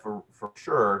decide that for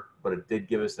sure, but it did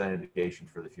give us that indication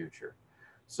for the future.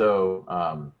 So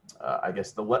I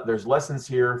guess there's lessons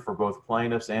here for both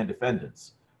plaintiffs and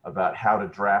defendants about how to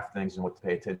draft things and what to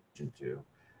pay attention to.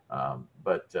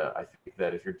 But I think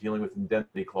that if you're dealing with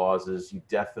indemnity clauses, you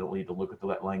definitely need to look at the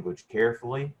language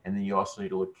carefully, and then you also need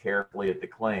to look carefully at the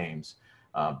claims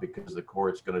because the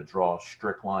court's going to draw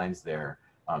strict lines there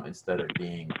instead of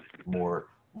being more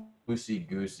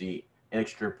loosey-goosey,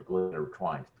 inextricably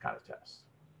intertwined kind of test.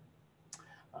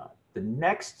 The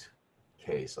next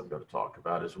case I'm going to talk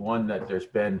about is one that there's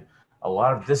been a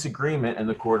lot of disagreement in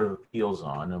the Court of Appeals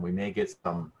on, and we may get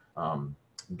some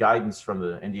guidance from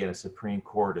the Indiana Supreme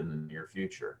Court in the near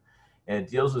future. And it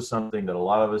deals with something that a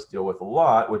lot of us deal with a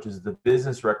lot, which is the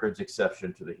business records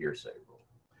exception to the hearsay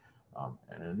rule.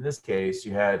 And in this case,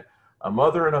 you had a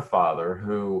mother and a father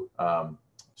who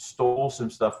stole some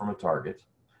stuff from a Target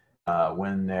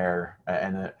when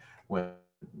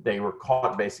they were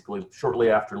caught basically shortly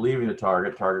after leaving the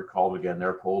Target. Target called again,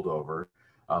 they're pulled over.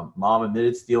 Mom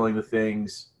admitted stealing the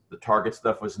things. The Target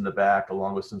stuff was in the back,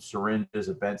 along with some syringes,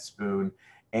 a bent spoon,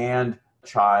 and a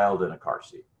child in a car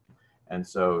seat. And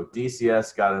so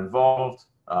DCS got involved,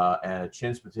 and a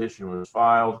Chins petition was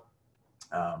filed.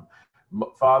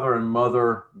 Father and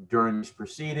mother, during these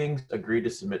proceedings, agreed to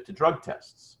submit to drug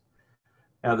tests.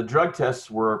 Now, the drug tests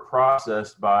were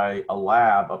processed by a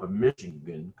lab up in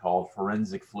Michigan called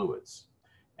Forensic Fluids.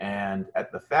 And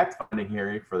at the fact-finding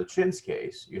hearing for the Chins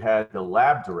case, you had the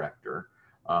lab director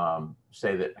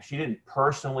say that she didn't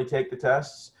personally take the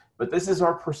tests, but this is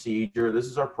our procedure, this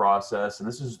is our process, and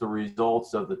this is the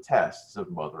results of the tests of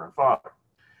mother and father.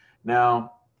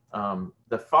 Now,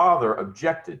 the father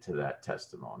objected to that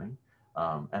testimony,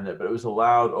 but it was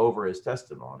allowed over his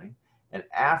testimony. And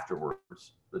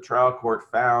afterwards, the trial court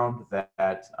found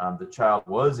that the child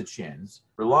was a Chins,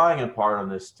 relying in part on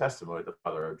this testimony the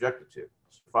father objected to.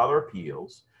 So the father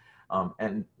appeals.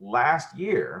 And last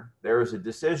year, there was a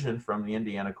decision from the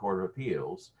Indiana Court of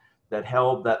Appeals that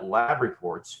held that lab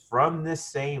reports from this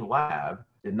same lab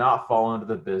did not fall under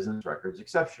the business records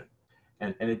exception.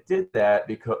 And it did that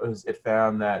because it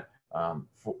found that,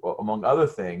 among other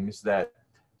things, that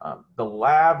the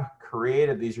lab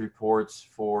created these reports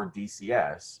for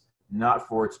DCS, not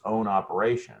for its own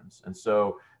operations. And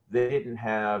so they didn't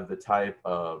have the type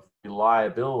of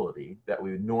reliability that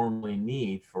we would normally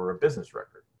need for a business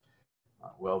record.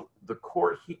 Well, the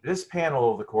court, this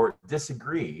panel of the court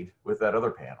disagreed with that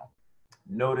other panel,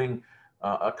 noting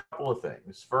a couple of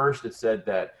things. First, it said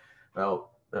that,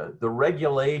 well, the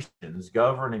regulations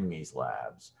governing these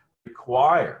labs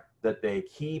require that they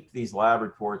keep these lab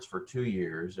reports for 2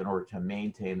 years in order to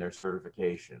maintain their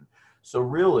certification. So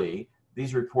really,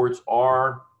 these reports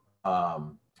are,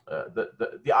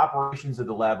 the operations of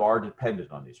the lab are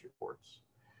dependent on these reports.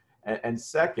 And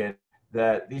second,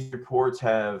 that these reports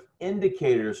have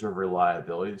indicators of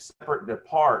reliability separate and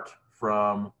apart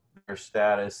from their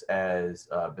status as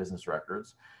business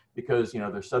records, because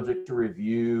they're subject to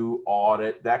review,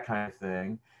 audit, that kind of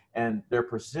thing, and their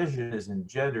precision is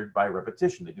engendered by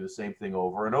repetition. They do the same thing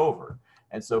over and over.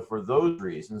 And so for those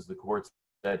reasons, the court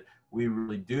said, we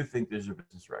really do think these are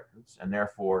business records, and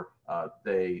therefore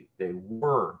they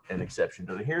were an exception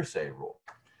to the hearsay rule.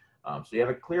 So you have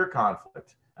a clear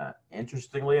conflict.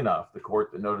 Interestingly enough, the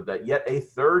court noted that yet a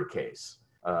third case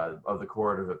of the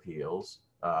Court of Appeals,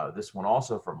 this one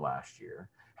also from last year,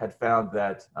 had found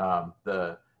that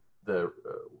the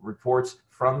reports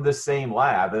from the same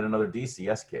lab in another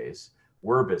DCS case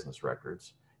were business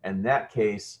records. And in that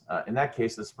case,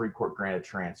 the Supreme Court granted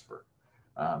transfer.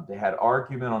 They had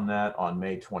argument on that on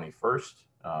May 21st.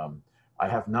 I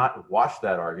have not watched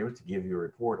that argument to give you a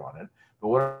report on it, but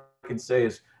what I can say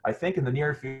is I think in the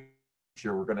near future,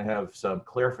 we're going to have some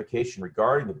clarification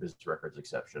regarding the business records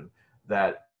exception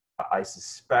that I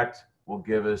suspect will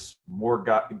give us more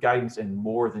guidance and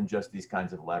more than just these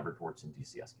kinds of lab reports in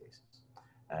DCS cases.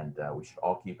 And we should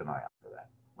all keep an eye out for that.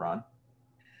 Ron?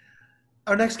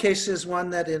 Our next case is one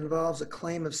that involves a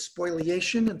claim of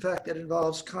spoliation. In fact, it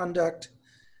involves conduct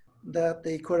that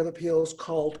the Court of Appeals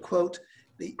called, quote,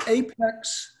 the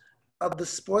apex of the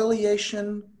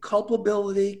spoliation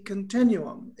culpability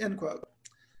continuum, end quote.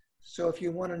 So if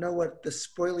you want to know what the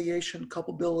spoliation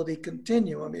culpability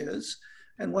continuum is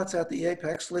and what's at the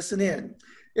apex, listen in.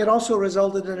 It also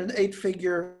resulted in an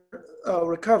 8-figure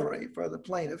recovery for the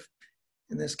plaintiff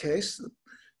in this case.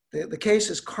 The case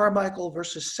is Carmichael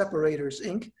versus Separators,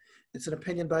 Inc. It's an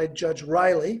opinion by Judge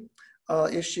Riley,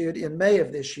 issued in May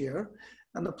of this year.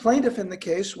 And the plaintiff in the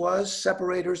case was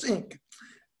Separators, Inc.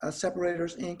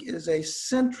 Separators, Inc. is a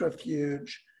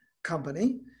centrifuge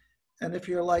company. And if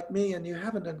you're like me and you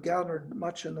haven't encountered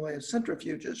much in the way of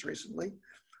centrifuges recently,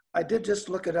 I did just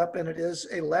look it up, and it is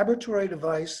a laboratory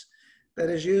device that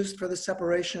is used for the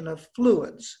separation of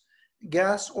fluids,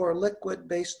 gas or liquid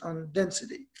based on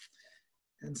density.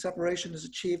 And separation is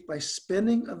achieved by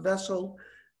spinning a vessel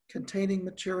containing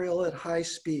material at high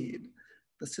speed.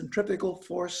 The centrifugal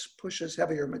force pushes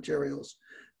heavier materials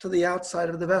to the outside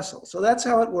of the vessel. So that's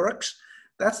how it works.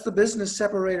 That's the business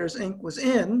Separators, Inc. was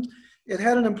in. It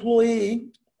had an employee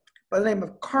by the name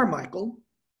of Carmichael,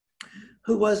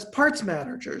 who was parts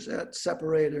managers at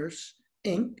Separators,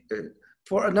 Inc.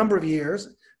 For a number of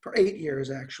years, for 8 years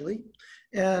actually.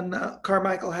 And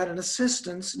Carmichael had an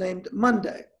assistant named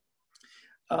Monday.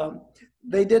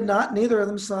 They did not, neither of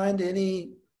them signed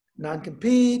any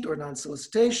non-compete or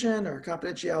non-solicitation or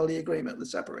confidentiality agreement with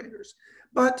Separators.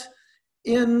 But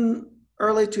in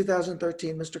early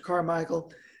 2013, Mr.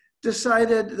 Carmichael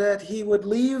decided that he would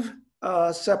leave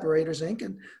Separators, Inc.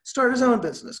 and start his own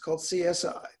business called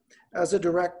CSI as a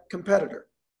direct competitor.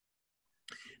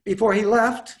 Before he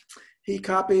left, he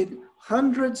copied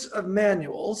hundreds of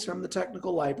manuals from the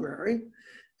technical library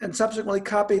and subsequently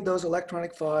copied those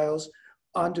electronic files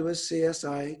onto his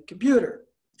CSI computer.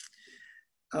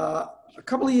 A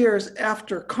couple of years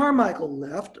after Carmichael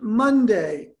left,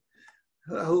 Monday,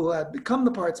 who had become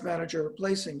the parts manager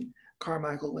replacing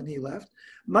Carmichael when he left,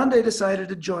 Monday decided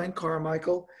to join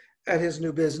Carmichael at his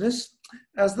new business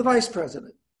as the vice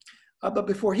president. But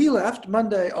before he left,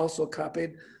 Monday also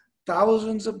copied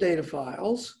thousands of data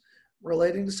files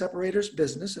relating to Separators'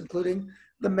 business, including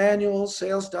the manuals,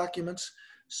 sales documents,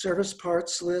 service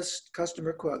parts list,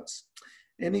 customer quotes.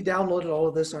 And he downloaded all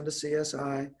of this onto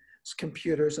CSI's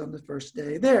computers on the first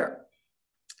day there.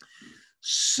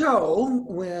 So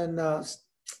when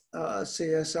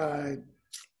CSI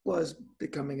was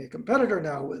becoming a competitor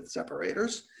now with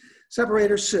Separators,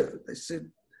 Separators sued. They sued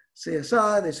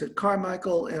CSI, they sued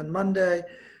Carmichael and Monday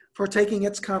for taking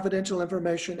its confidential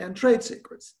information and trade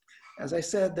secrets. As I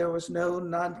said, there was no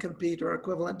non-compete or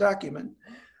equivalent document,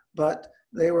 but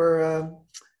they were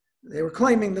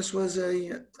claiming this was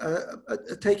a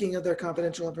taking of their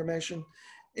confidential information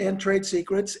and trade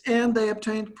secrets, and they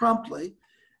obtained promptly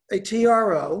a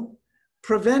TRO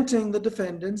preventing the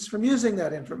defendants from using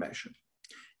that information.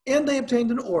 And they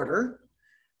obtained an order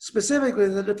specifically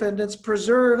the defendants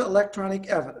preserve electronic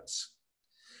evidence.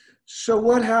 So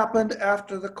what happened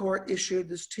after the court issued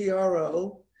this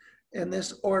TRO and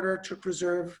this order to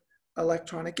preserve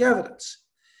electronic evidence?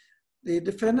 The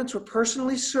defendants were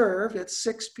personally served at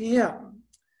 6 p.m.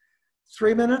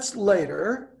 3 minutes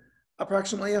later,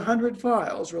 approximately 100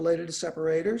 files related to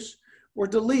Separators were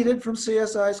deleted from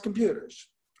CSI's computers.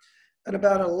 And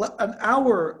about an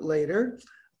hour later,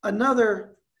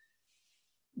 another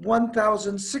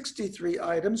 1,063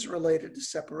 items related to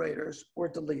Separators were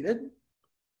deleted.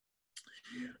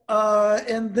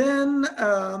 And then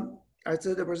I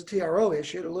said there was a TRO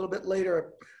issued. A little bit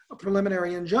later, a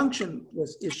preliminary injunction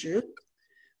was issued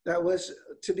that was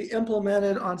to be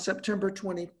implemented on September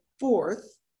 24th.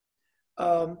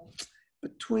 I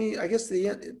guess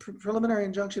the preliminary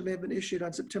injunction may have been issued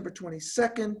on September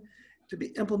 22nd to be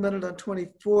implemented on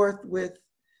 24th with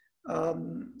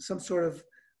some sort of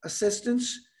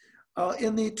assistance.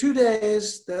 In the 2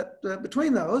 days that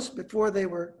between those, before they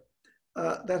were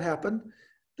that happened,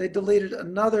 they deleted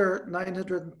another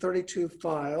 932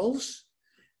 files,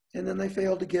 and then they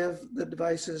failed to give the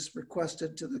devices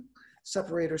requested to the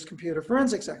separator's computer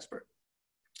forensics expert.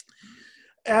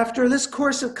 After this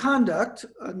course of conduct,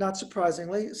 not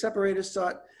surprisingly, separators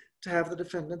sought to have the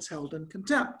defendants held in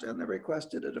contempt, and they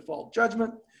requested a default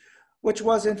judgment, which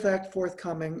was in fact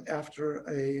forthcoming after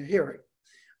a hearing,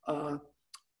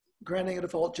 granting a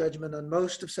default judgment on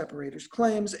most of separators'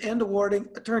 claims and awarding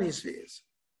attorney's fees.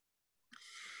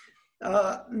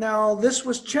 Now, this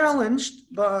was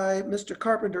challenged by Mr.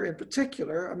 Carpenter in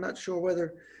particular. I'm not sure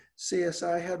whether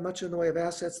CSI had much in the way of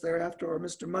assets thereafter, or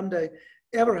Mr. Monday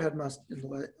ever had much in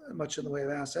the way of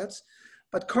assets.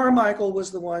 But Carmichael was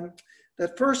the one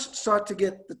that first sought to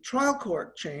get the trial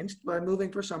court changed by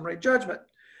moving for summary judgment.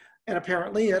 And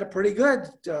apparently he had a pretty good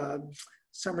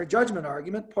summary judgment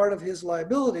argument. Part of his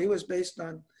liability was based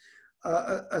on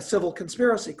a civil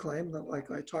conspiracy claim, that, like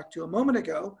I talked to a moment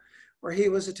ago, where he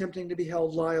was attempting to be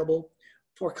held liable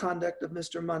for conduct of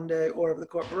Mr. Monday or of the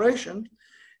corporation.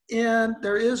 And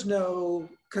there is no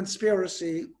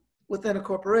conspiracy within a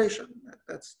corporation.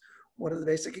 That's one of the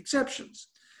basic exceptions.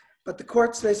 But the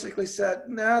courts basically said,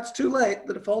 no, it's too late.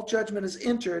 The default judgment is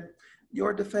entered.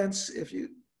 Your defense,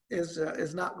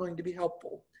 is not going to be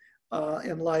helpful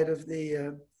in light of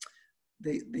the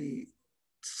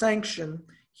sanction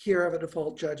here of a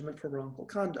default judgment for wrongful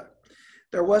conduct.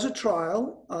 There was a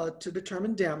trial to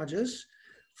determine damages,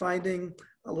 finding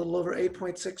a little over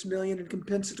 8.6 million in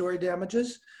compensatory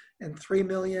damages and 3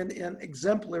 million in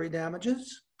exemplary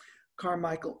damages.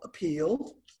 Carmichael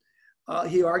appealed.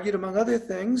 He argued, among other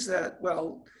things, that,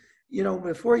 well, you know,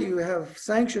 before you have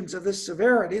sanctions of this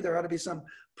severity, there ought to be some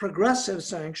progressive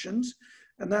sanctions.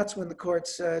 And that's when the court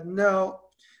said, no,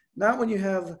 not when you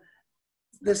have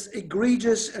this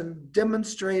egregious and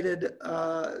demonstrating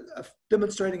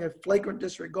a flagrant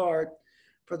disregard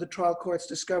for the trial court's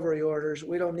discovery orders.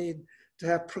 We don't need to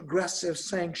have progressive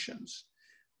sanctions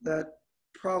that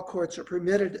trial courts are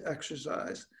permitted to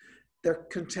exercise their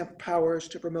contempt powers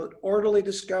to promote orderly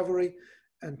discovery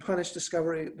and punish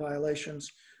discovery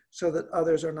violations so that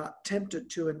others are not tempted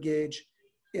to engage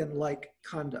in like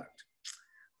conduct.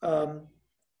 And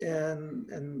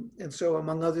so,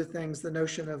 among other things, the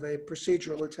notion of a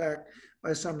procedural attack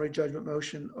by a summary judgment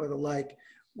motion or the like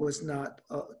was not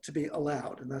to be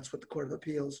allowed. And that's what the Court of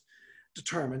Appeals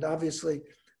determined. Obviously,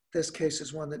 this case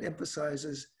is one that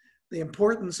emphasizes the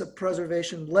importance of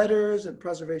preservation letters and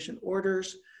preservation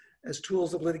orders as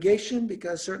tools of litigation,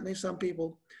 because certainly some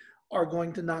people are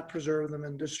going to not preserve them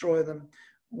and destroy them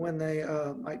when they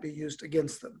might be used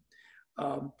against them.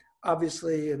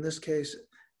 Obviously, in this case,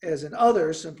 as in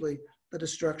others, simply the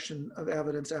destruction of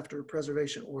evidence after a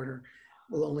preservation order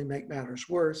will only make matters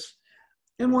worse.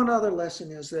 And one other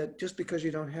lesson is that just because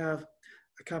you don't have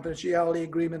a confidentiality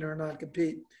agreement or a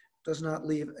non-compete does not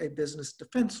leave a business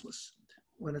defenseless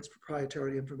when its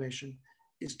proprietary information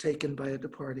is taken by a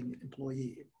departing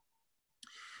employee.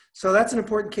 So that's an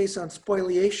important case on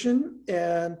spoliation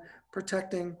and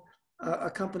protecting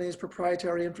a company's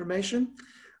proprietary information.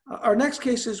 Our next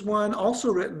case is one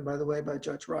also written, by the way, by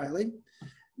Judge Riley,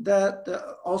 that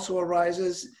also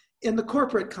arises in the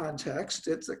corporate context.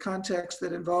 It's a context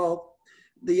that involved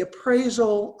the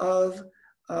appraisal of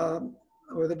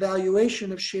or the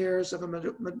valuation of shares of a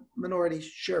minority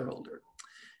shareholder.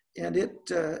 And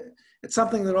it's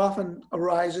something that often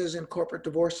arises in corporate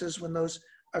divorces when those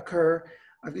occur.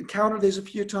 I've encountered these a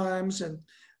few times, and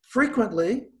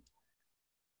frequently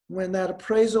when that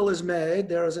appraisal is made,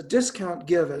 there is a discount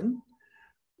given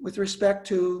with respect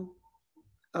to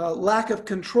lack of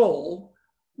control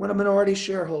when a minority's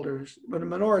shareholders'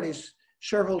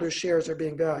 shares are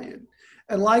being valued.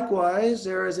 And likewise,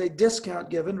 there is a discount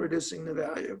given, reducing the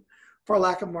value, for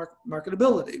lack of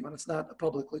marketability when it's not a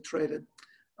publicly traded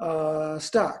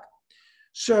stock.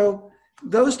 So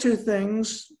those two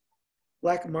things,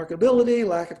 lack of marketability,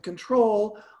 lack of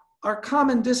control, are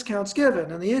common discounts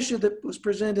given. And the issue that was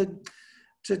presented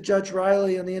to Judge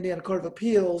Riley in the Indiana Court of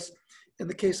Appeals in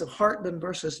the case of Hartman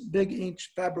versus Big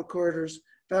Inch Fabricators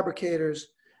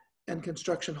and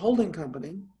Construction Holding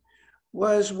Company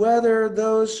was whether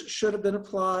those should have been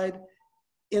applied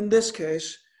in this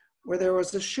case, where there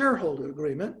was a shareholder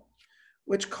agreement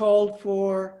which called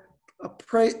for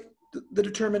the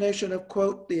determination of,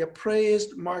 quote, the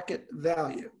appraised market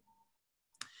value.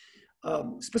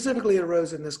 Specifically, it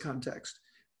arose in this context.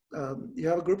 You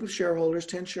have a group of shareholders,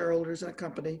 10 shareholders in a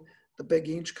company, the Big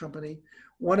Inch company.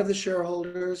 One of the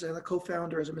shareholders and the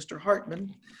co-founder is a Mr.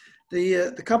 Hartman.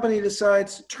 The company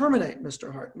decides to terminate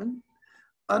Mr. Hartman.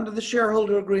 Under the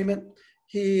shareholder agreement,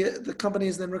 the company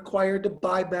is then required to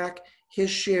buy back his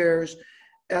shares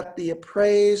at the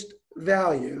appraised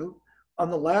value on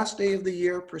the last day of the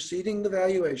year preceding the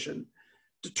valuation,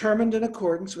 determined in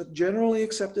accordance with generally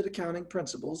accepted accounting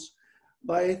principles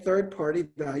by a third-party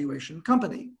valuation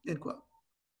company, end quote.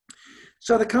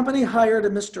 So the company hired a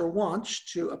Mr.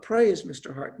 Wunsch to appraise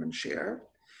Mr. Hartman's share.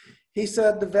 He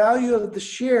said the value of the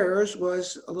shares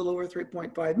was a little over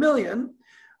 3.5 million,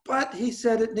 but he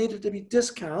said it needed to be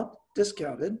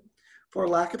discounted for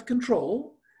lack of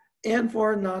control and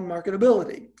for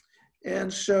non-marketability.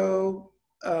 And so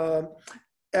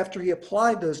after he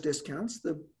applied those discounts,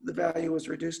 the value was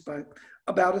reduced by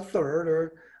about a third,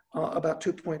 or about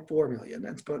 2.4 million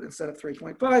instead of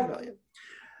 3.5 million.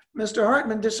 Mr.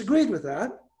 Hartman disagreed with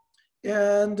that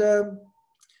and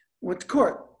went to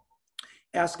court,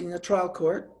 asking the trial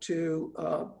court to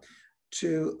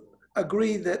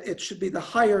agree that it should be the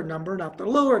higher number, not the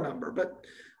lower number. But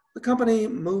the company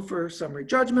moved for summary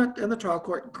judgment, and the trial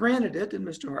court granted it, and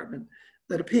Mr. Hartman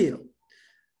then appealed.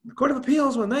 The Court of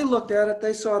Appeals, when they looked at it,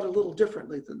 they saw it a little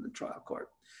differently than the trial court.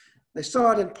 They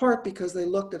saw it in part because they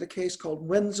looked at a case called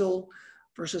Wenzel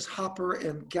versus Hopper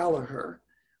and Gallagher,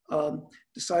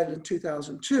 decided in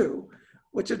 2002,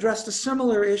 which addressed a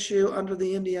similar issue under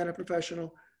the Indiana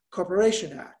Professional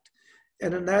Corporation Act.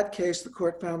 And in that case, the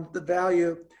court found that the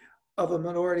value of a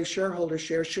minority shareholder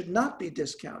share should not be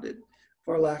discounted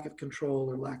for lack of control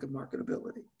or lack of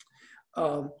marketability.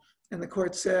 And the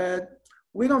court said,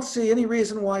 we don't see any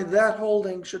reason why that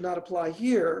holding should not apply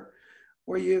here,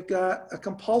 where you've got a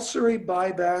compulsory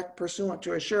buyback pursuant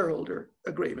to a shareholder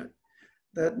agreement,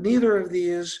 that neither of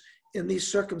these in these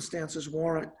circumstances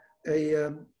warrant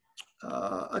a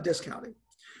discounting.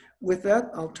 With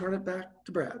that, I'll turn it back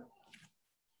to Brad.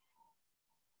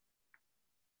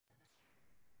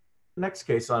 The next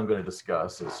case I'm going to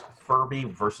discuss is Furby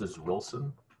versus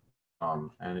Wilson,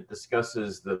 and it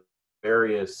discusses the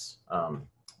various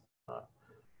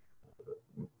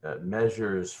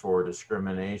measures for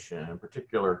discrimination, in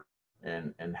particular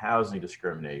in housing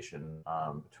discrimination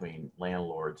between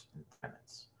landlords and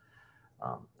tenants.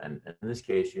 And in this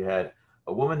case, you had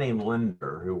a woman named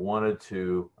Linder who wanted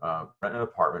to rent an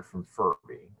apartment from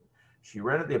Furby. She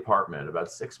rented the apartment.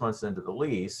 About 6 months into the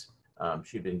lease,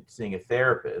 she'd been seeing a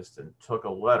therapist and took a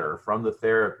letter from the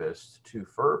therapist to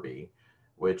Furby,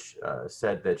 which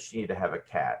said that she needed to have a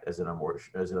cat as an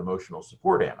emotional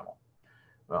support animal.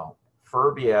 Well,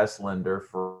 Furby asked Linder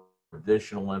for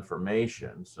additional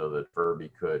information so that Furby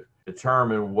could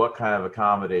determine what kind of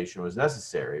accommodation was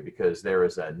necessary, because there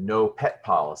is a no pet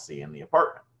policy in the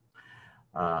apartment.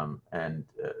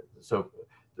 So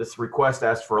this request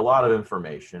asked for a lot of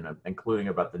information, including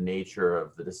about the nature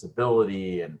of the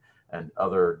disability and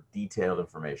other detailed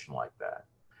information like that.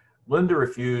 Linda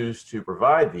refused to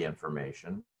provide the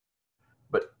information,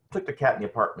 but took the cat in the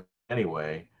apartment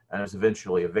anyway, and was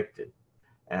eventually evicted.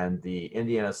 And the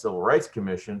Indiana Civil Rights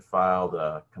Commission filed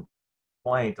a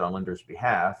complaint on Linder's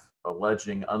behalf,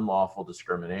 alleging unlawful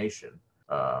discrimination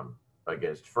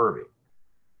against Furby.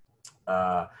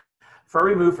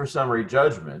 Furby moved for summary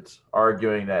judgment,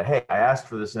 arguing that, hey, I asked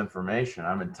for this information,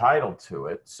 I'm entitled to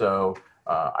it, so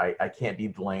I can't be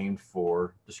blamed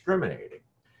for discriminating.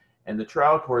 And the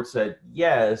trial court said,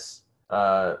 yes,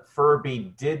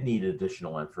 Furby did need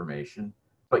additional information,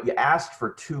 but you asked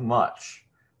for too much.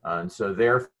 And so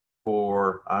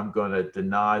therefore, I'm going to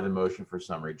deny the motion for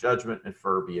summary judgment, and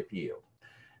Furby appealed.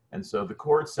 And so the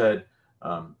court said,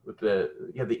 with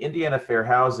you have the Indiana Fair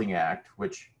Housing Act,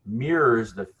 which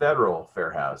mirrors the federal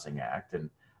Fair Housing Act. And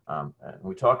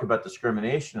we talk about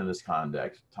discrimination in this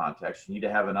context, you need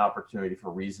to have an opportunity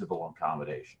for reasonable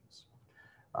accommodations.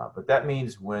 But that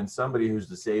means when somebody who's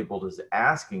disabled is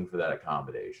asking for that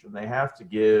accommodation, they have to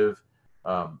give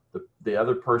the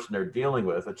other person they're dealing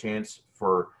with a chance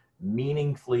for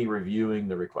meaningfully reviewing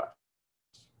the request.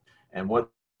 And what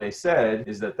they said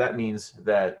is that means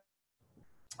that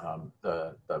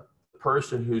the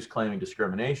person who's claiming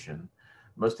discrimination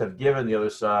must have given the other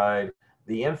side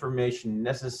the information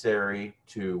necessary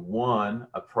to, one,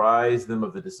 apprise them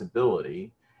of the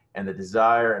disability and the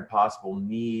desire and possible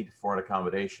need for an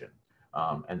accommodation.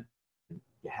 And you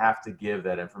have to give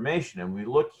that information. And we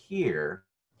look here,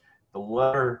 the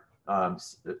letter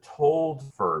told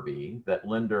Furby that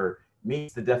Linder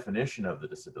meets the definition of the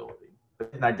disability,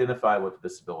 but didn't identify what the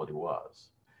disability was.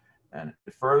 And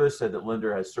it further said that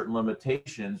Linder has certain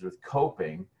limitations with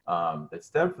coping that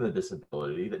stem from the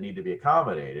disability that need to be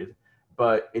accommodated,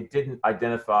 but it didn't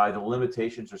identify the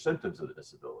limitations or symptoms of the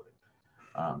disability.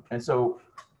 And so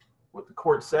what the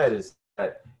court said is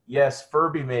that, yes,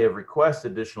 Furby may have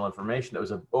requested additional information that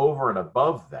was over and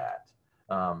above that,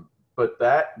 but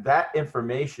that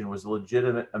information was a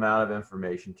legitimate amount of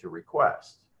information to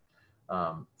request.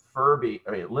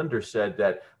 Linder said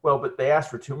that, well, but they asked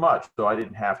for too much, so I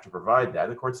didn't have to provide that.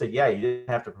 The court said, yeah, you didn't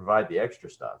have to provide the extra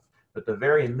stuff, but the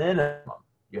very minimum,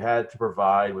 you had to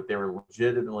provide what they were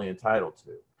legitimately entitled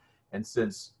to. And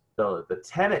since the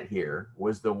tenant here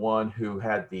was the one who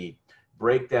had the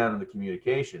breakdown in the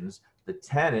communications, the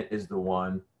tenant is the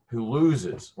one who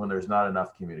loses when there's not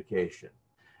enough communication.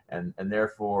 And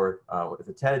therefore, if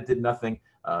the tenant did nothing,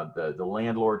 the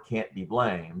landlord can't be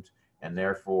blamed, and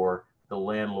therefore the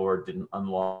landlord didn't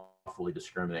unlawfully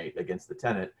discriminate against the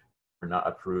tenant for not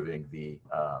approving the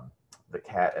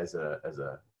cat as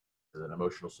an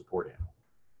emotional support animal.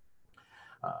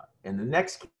 In the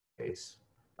next case,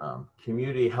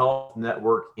 Community Health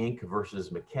Network Inc. versus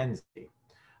McKenzie.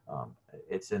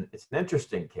 It's an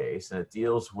interesting case, and it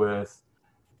deals with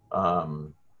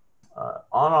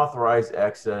unauthorized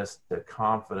access to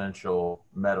confidential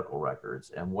medical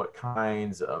records and what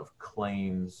kinds of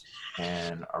claims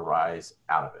can arise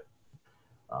out of it.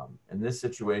 In this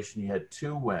situation, you had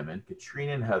two women,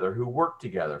 Katrina and Heather, who worked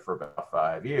together for about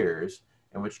 5 years,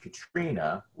 in which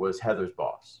Katrina was Heather's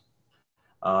boss.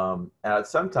 And at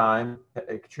some time,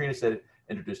 Katrina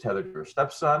introduced Heather to her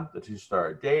stepson. The two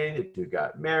started dating, the two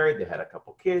got married, they had a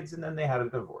couple kids, and then they had a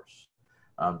divorce.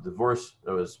 Divorce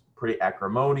was pretty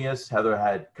acrimonious. Heather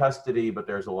had custody, but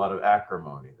there's a lot of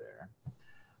acrimony there.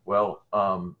 Well,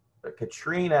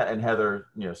 Katrina and Heather,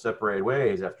 separated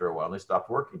ways after a while. They stopped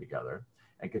working together,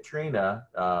 and Katrina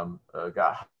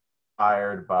got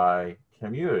hired by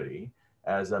Community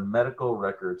as a medical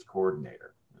records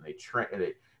coordinator. And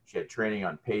she had training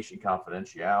on patient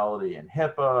confidentiality and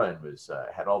HIPAA,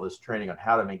 and had all this training on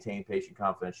how to maintain patient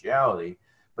confidentiality,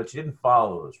 but she didn't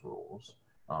follow those rules.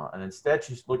 And instead,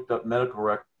 she looked up medical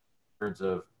records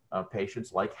of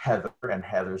patients like Heather and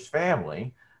Heather's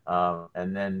family.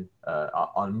 And then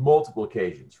on multiple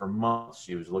occasions, for months,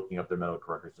 she was looking up their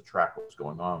medical records to track what was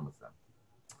going on with them.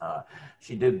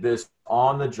 She did this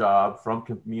on the job from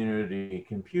Community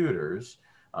computers.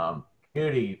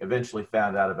 Community eventually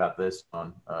found out about this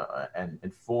and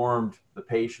informed the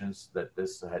patients that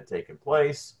this had taken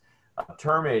place,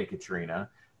 terminated Katrina.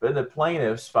 But then the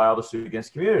plaintiffs filed a suit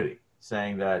against Community,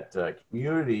 saying that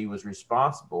Community was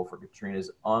responsible for Katrina's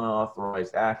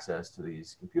unauthorized access to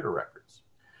these computer records.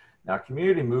 Now,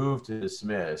 Community moved to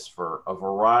dismiss for a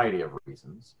variety of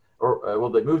reasons,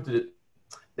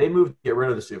 they moved to get rid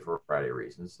of the suit for a variety of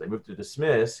reasons. They moved to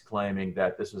dismiss, claiming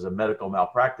that this was a medical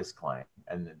malpractice claim,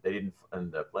 and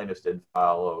the plaintiffs didn't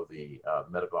follow the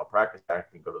Medical Malpractice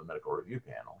Act and go to the medical review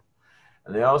panel.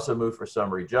 And they also moved for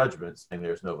summary judgment, saying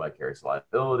there's no vicarious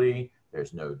liability,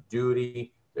 there's no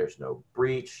duty, there's no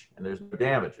breach, and there's no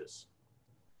damages.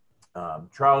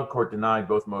 Trial court denied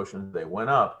both motions. They went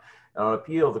up. And on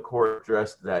appeal, the court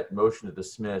addressed that motion to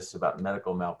dismiss about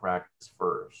medical malpractice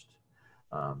first.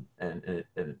 And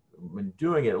when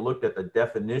doing it, it looked at the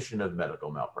definition of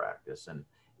medical malpractice. And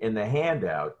in the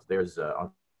handout, there's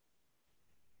on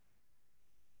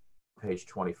page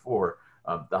 24,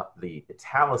 the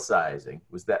italicizing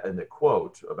was that, and the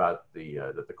quote about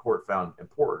that the court found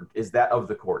important is that of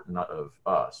the court, not of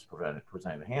us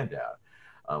presenting the handout.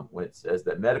 When it says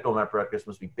that medical malpractice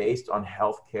must be based on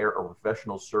health care or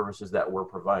professional services that were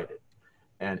provided.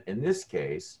 And in this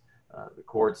case, the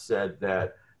court said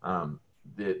that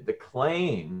the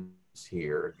claims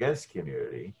here against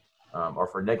Community are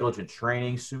for negligent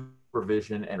training,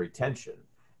 supervision, and retention.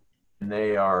 And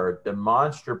they are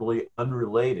demonstrably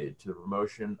unrelated to the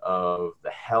promotion of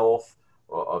the health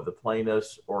of the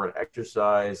plaintiffs or an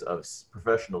exercise of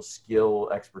professional skill,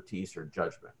 expertise, or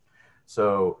judgment.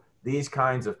 So these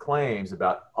kinds of claims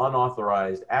about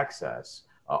unauthorized access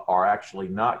are actually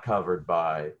not covered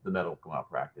by the Medical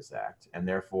Malpractice Act, and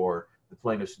therefore the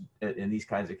plaintiffs in these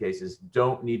kinds of cases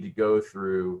don't need to go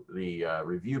through the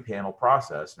review panel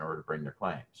process in order to bring their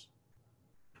claims.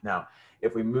 Now,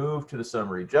 if we move to the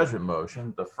summary judgment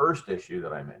motion, the first issue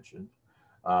that I mentioned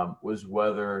was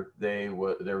whether there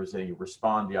was any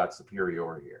respondeat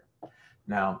superior here.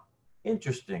 Now,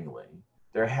 interestingly,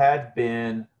 there had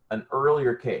been an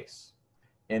earlier case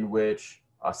in which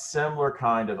a similar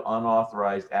kind of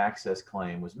unauthorized access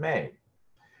claim was made.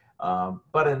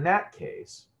 But in that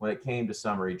case, when it came to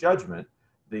summary judgment,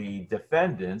 the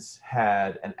defendants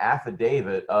had an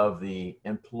affidavit of the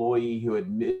employee who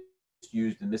admitted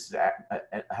misused and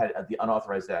had the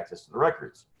unauthorized access to the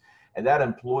records. And that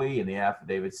employee in the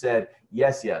affidavit said,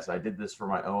 yes, I did this for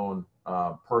my own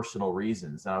personal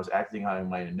reasons, and I was acting on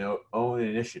my own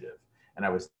initiative, and I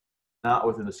was not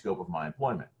within the scope of my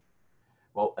employment.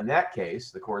 Well, in that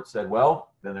case, the court said,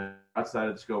 well, then they're outside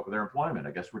of the scope of their employment.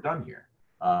 I guess we're done here,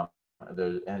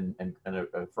 and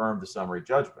affirmed the summary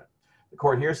judgment. The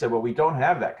court here said, well, we don't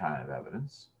have that kind of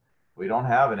evidence. We don't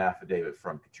have an affidavit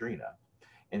from Katrina.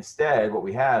 Instead, what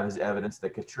we have is evidence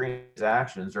that Katrina's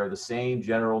actions are the same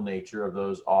general nature of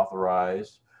those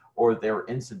authorized, or that they were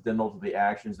incidental to the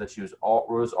actions that she was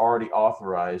already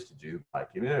authorized to do by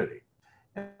community.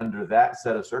 And under that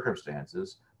set of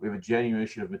circumstances, we have a genuine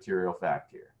issue of material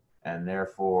fact here. And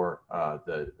therefore,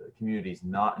 the community is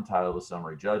not entitled to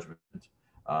summary judgment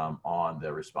on the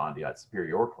respondeat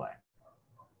superior claim.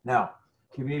 Now,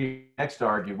 community next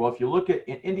argued, well, if you look at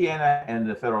Indiana and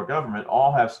the federal government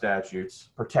all have statutes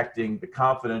protecting the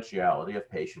confidentiality of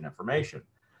patient information.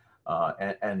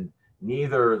 And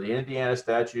neither the Indiana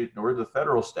statute nor the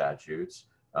federal statutes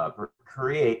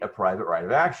create a private right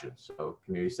of action. So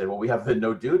community said, well, we have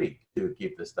no duty to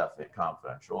keep this stuff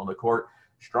confidential. And the court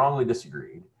strongly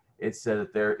disagreed. It said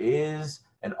that there is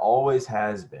and always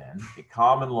has been a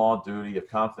common law duty of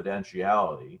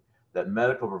confidentiality that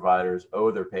medical providers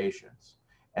owe their patients.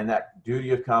 And that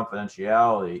duty of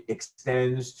confidentiality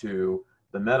extends to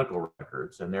the medical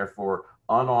records, and therefore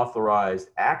unauthorized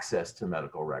access to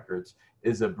medical records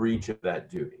is a breach of that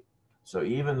duty. So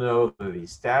even though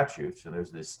these statutes, and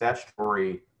there's this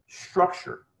statutory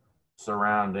structure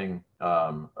surrounding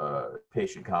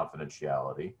patient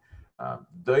confidentiality,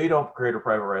 they don't create a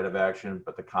private right of action,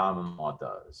 but the common law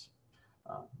does.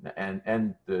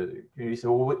 And the community said,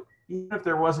 well, even if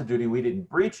there was a duty, we didn't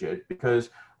breach it because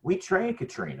we trained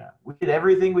Katrina. We did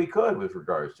everything we could with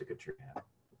regards to Katrina.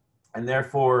 And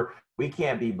therefore, we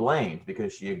can't be blamed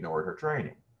because she ignored her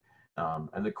training.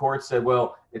 And the court said,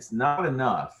 well, it's not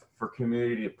enough for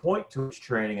community to point to its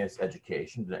training and its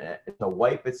education to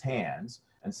wipe its hands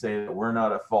and say that we're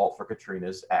not at fault for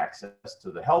Katrina's access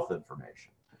to the health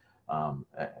information.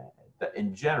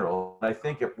 In general, I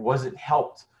think it wasn't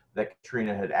helped that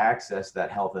Katrina had accessed that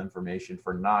health information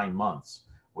for 9 months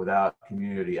without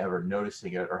community ever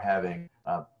noticing it or having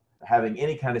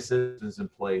any kind of systems in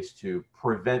place to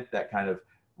prevent that kind of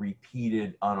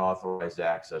repeated unauthorized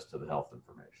access to the health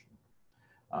information.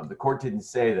 The court didn't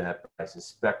say that, but I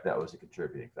suspect that was a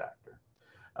contributing factor.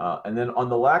 And then on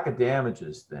the lack of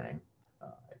damages thing,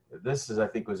 this is, I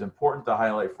think, was important to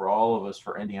highlight for all of us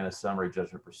for Indiana summary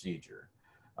judgment procedure.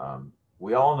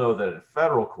 We all know that in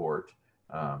federal court,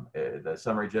 the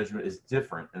summary judgment is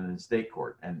different than in state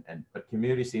court, but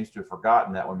community seems to have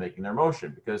forgotten that when making their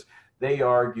motion, because they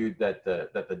argued that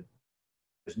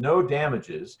there's no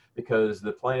damages because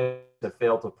the plaintiff have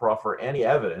failed to proffer any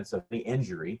evidence of any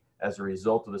injury as a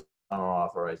result of this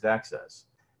unauthorized access.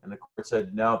 And the court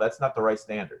said, no, that's not the right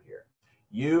standard here.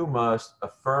 You must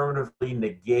affirmatively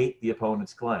negate the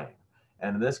opponent's claim.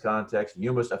 And in this context,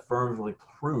 you must affirmatively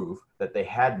prove that they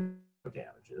had no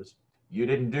damages. You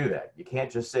didn't do that. You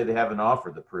can't just say they haven't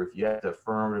offered the proof. You have to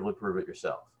affirmatively prove it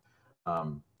yourself.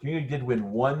 Community did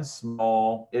win one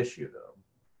small issue, though.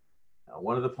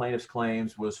 One of the plaintiff's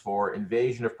claims was for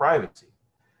invasion of privacy,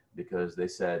 because they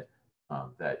said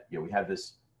that we have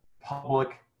this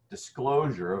public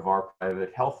disclosure of our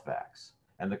private health facts.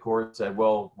 And the court said,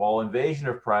 well, while invasion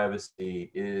of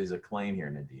privacy is a claim here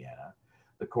in Indiana,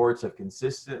 the courts have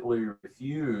consistently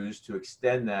refused to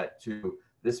extend that to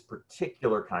this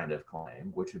particular kind of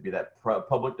claim, which would be that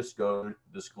public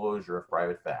disclosure of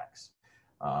private facts.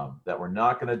 That we're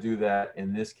not going to do that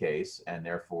in this case, and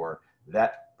therefore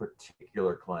that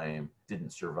particular claim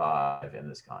didn't survive in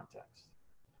this context.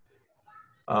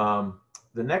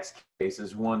 The next case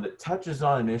is one that touches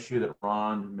on an issue that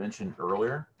Ron mentioned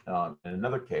earlier, in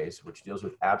another case, which deals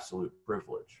with absolute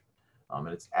privilege. And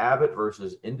it's Abbott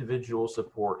versus Individual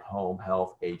Support Home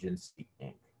Health Agency,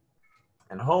 Inc.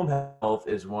 And home health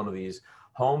is one of these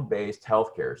home-based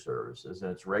healthcare services,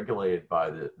 and it's regulated by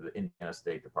the Indiana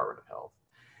State Department of Health.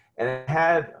 And it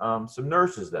had some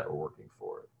nurses that were working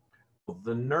for it. Well,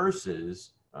 the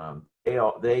nurses,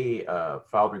 they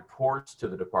filed reports to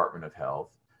the Department of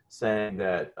Health saying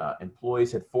that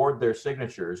employees had forged their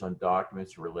signatures on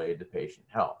documents related to patient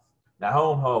health. Now,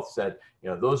 home health said,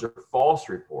 those are false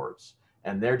reports,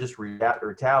 and they're just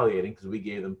retaliating because we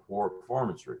gave them poor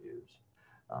performance reviews.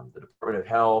 The Department of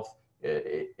Health,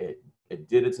 it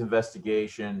did its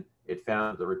investigation. It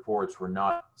found that the reports were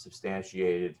not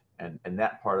substantiated, and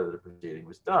that part of the proceeding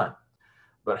was done.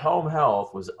 But home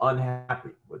health was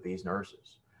unhappy with these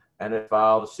nurses, and it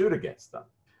filed a suit against them.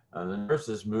 The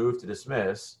nurses moved to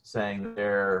dismiss, saying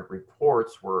their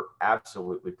reports were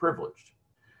absolutely privileged.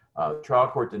 The trial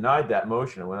court denied that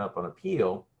motion and went up on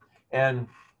appeal. And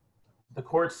the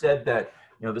court said that,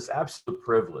 this absolute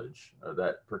privilege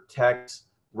that protects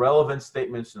relevant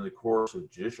statements in the course of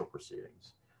judicial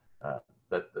proceedings,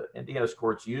 that the Indiana's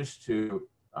courts used to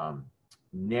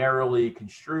narrowly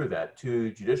construe that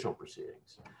to judicial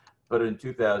proceedings. But in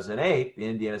 2008, the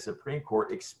Indiana Supreme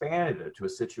Court expanded it to a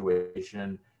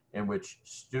situation in which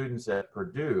students at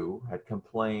Purdue had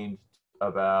complained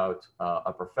about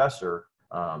a professor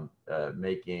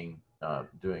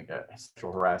doing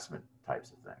sexual harassment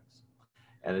types of things.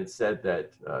 And it said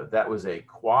that that was a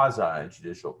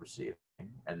quasi-judicial proceeding,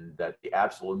 and that the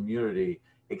absolute immunity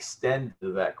extended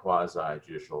to that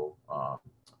quasi-judicial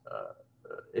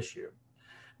issue.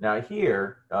 Now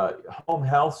here, Home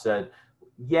Health said,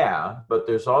 yeah, but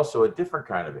there's also a different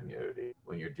kind of immunity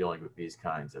when you're dealing with these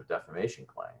kinds of defamation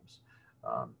claims.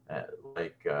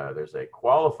 There's a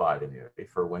qualified immunity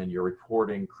for when you're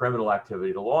reporting criminal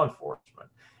activity to law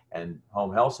enforcement. And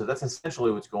Home Health said that's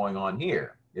essentially what's going on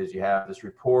here, is you have this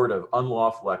report of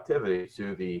unlawful activity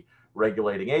to the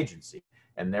regulating agency,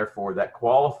 and therefore that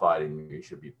qualified immunity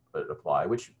should be applied,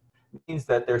 which means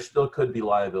that there still could be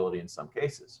liability in some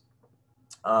cases.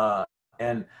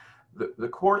 And the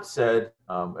court said,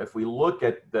 if we look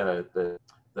at the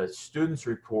students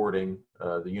reporting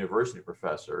the university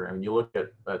professor, and you look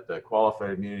at the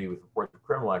qualified immunity with reports of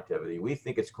criminal activity, we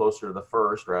think it's closer to the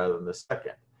first rather than the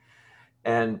second.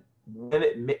 And when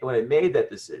it made that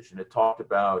decision, it talked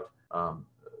about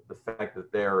the fact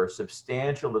that there are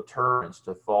substantial deterrents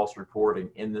to false reporting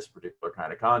in this particular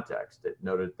kind of context. It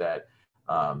noted that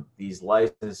these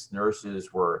licensed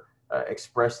nurses were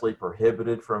expressly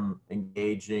prohibited from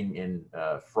engaging in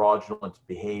fraudulent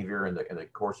behavior in the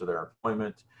course of their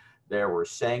employment. There were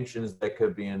sanctions that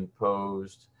could be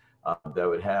imposed that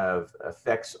would have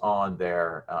effects on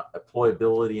their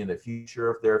employability in the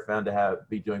future if they're found to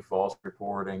be doing false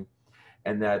reporting,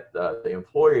 and that the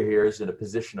employer here is in a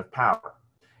position of power.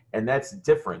 And that's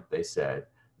different, they said,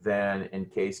 than in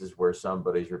cases where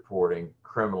somebody's reporting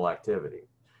criminal activity.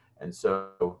 And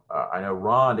so I know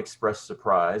Ron expressed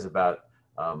surprise about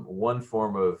one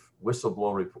form of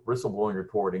whistleblowing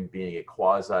reporting being a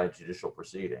quasi-judicial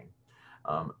proceeding.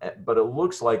 But it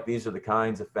looks like these are the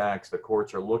kinds of facts the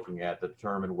courts are looking at to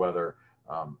determine whether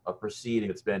a proceeding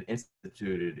that's been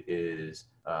instituted is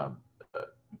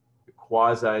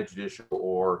quasi-judicial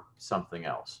or something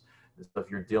else. So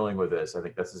if you're dealing with this, I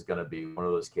think this is going to be one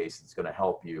of those cases that's going to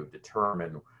help you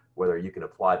determine whether you can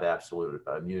apply the absolute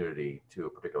immunity to a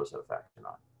particular set of facts or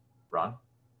not. Ron?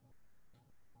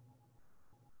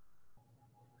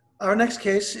 Our next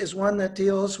case is one that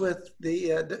deals with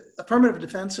the affirmative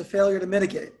defense of failure to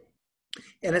mitigate.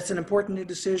 And it's an important new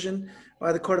decision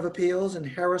by the Court of Appeals in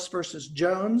Harris versus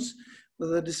Jones,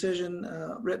 with a decision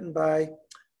written by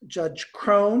Judge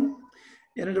Crone.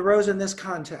 And it arose in this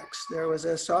context. There was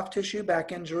a soft tissue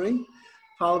back injury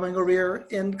following a rear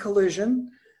end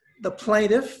collision. The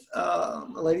plaintiff, a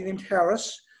lady named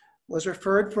Harris, was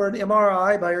referred for an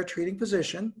MRI by her treating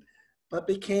physician, but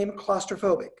became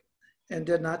claustrophobic and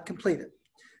did not complete it.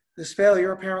 This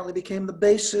failure apparently became the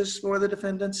basis for the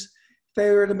defendant's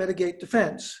failure to mitigate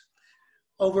defense.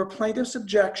 Over plaintiff's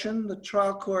objection, the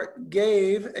trial court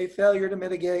gave a failure to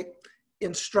mitigate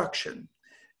instruction.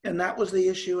 And that was the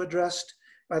issue addressed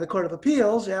by the Court of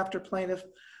Appeals after plaintiff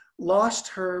lost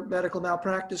her medical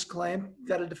malpractice claim,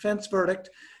 got a defense verdict,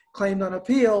 claimed on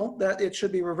appeal that it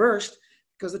should be reversed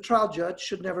because the trial judge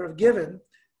should never have given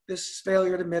this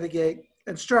failure to mitigate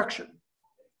instruction.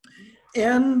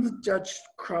 And Judge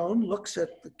Crone looks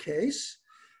at the case,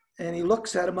 and he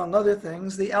looks at, among other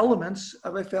things, the elements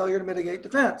of a failure to mitigate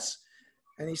defense.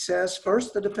 And he says,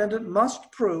 first, the defendant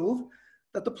must prove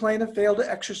that the plaintiff failed to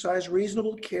exercise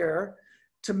reasonable care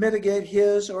to mitigate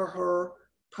his or her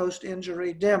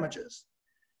post-injury damages.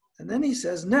 And then he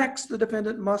says, next, the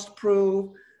defendant must prove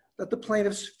that the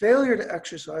plaintiff's failure to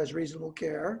exercise reasonable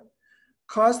care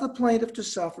caused the plaintiff to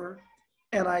suffer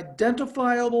an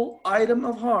identifiable item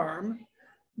of harm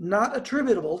not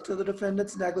attributable to the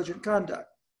defendant's negligent conduct.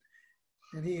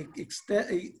 And he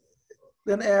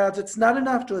then adds, it's not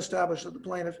enough to establish that the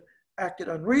plaintiff acted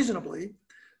unreasonably.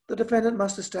 The defendant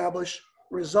must establish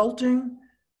resulting,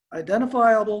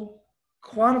 identifiable,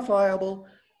 quantifiable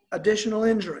additional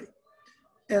injury.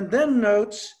 And then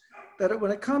notes that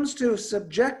when it comes to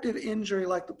subjective injury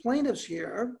like the plaintiff's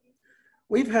here,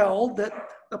 we've held that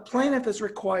the plaintiff is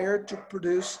required to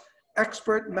produce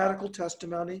expert medical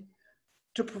testimony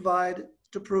to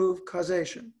prove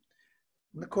causation.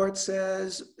 And the court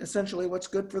says, essentially, what's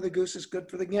good for the goose is good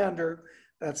for the gander.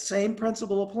 That same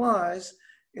principle applies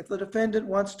if the defendant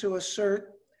wants to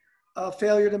assert a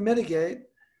failure to mitigate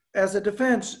as a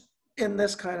defense in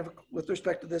this kind of, with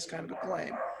respect to this kind of a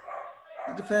claim.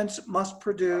 The defense must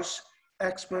produce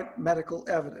expert medical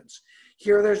evidence.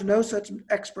 Here, there's no such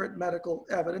expert medical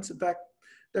evidence. In fact,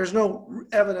 there's no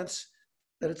evidence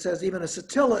that it says, even a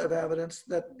scintilla of evidence,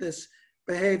 that this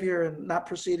behavior and not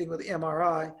proceeding with the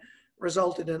MRI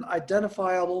resulted in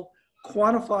identifiable,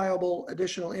 quantifiable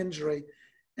additional injury.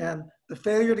 And the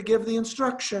failure to give the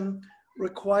instruction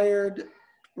required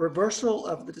reversal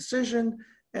of the decision,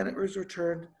 and it was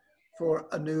returned for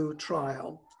a new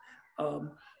trial.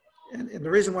 And the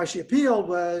reason why she appealed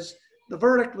was the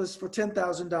verdict was for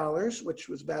 $10,000, which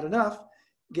was bad enough,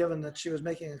 given that she was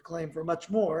making a claim for much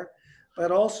more,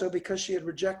 but also because she had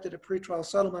rejected a pretrial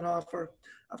settlement offer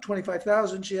of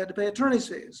 $25,000, she had to pay attorney's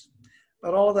fees.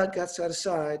 But all of that got set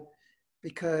aside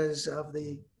because of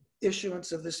the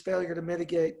issuance of this failure to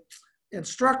mitigate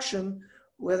instruction.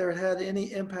 Whether it had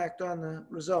any impact on the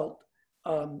result,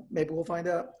 maybe we'll find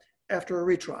out after a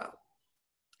retrial.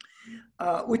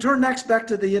 We turn next back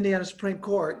to the Indiana Supreme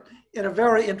Court in a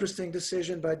very interesting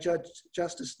decision by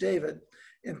Justice David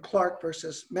in Clark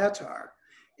versus Matar.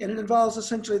 And it involves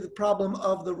essentially the problem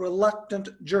of the reluctant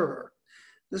juror.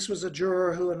 This was a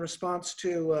juror who, in response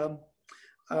to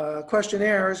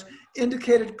questionnaires,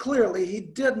 indicated clearly he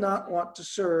did not want to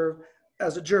serve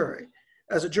as a juror.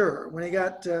 When he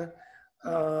got in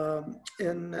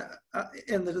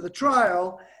the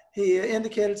trial, he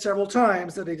indicated several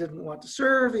times that he didn't want to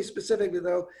serve. He specifically,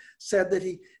 though, said that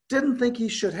he didn't think he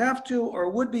should have to or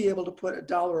would be able to put a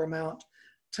dollar amount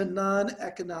to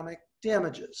non-economic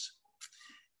damages.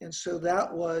 And so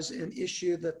that was an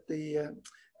issue that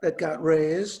that got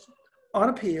raised on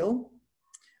appeal,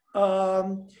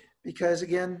 because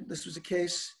again, this was a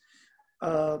case,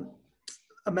 a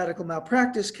medical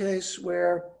malpractice case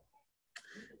where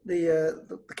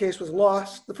the case was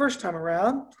lost the first time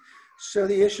around. So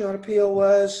the issue on appeal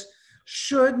was,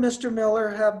 should Mr. Miller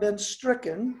have been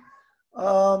stricken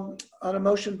on a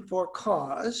motion for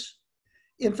cause?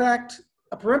 In fact,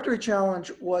 a peremptory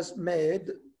challenge was made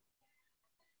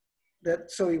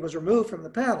so he was removed from the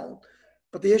panel,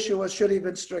 but the issue was, should he have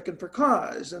been stricken for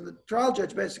cause? And the trial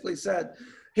judge basically said,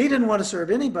 he didn't want to serve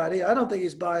anybody. I don't think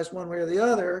he's biased one way or the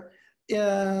other,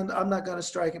 and I'm not going to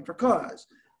strike him for cause.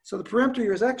 So the peremptory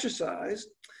was exercised.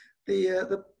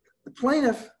 The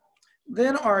plaintiff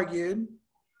then argued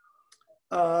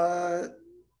that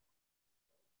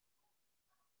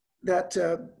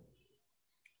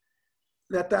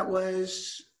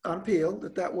was on appeal,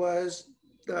 that was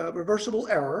reversible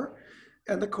error.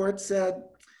 And the court said,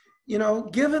 you know,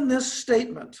 given this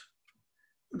statement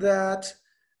that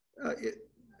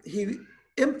he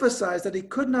emphasized that he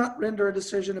could not render a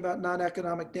decision about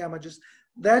non-economic damages,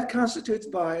 that constitutes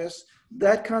bias,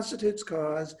 that constitutes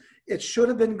cause, it should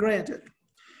have been granted.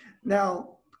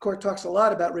 Now, the court talks a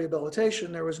lot about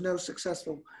rehabilitation. There was no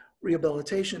successful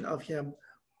rehabilitation of him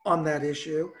on that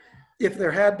issue. If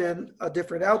there had been, a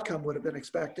different outcome would have been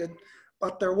expected,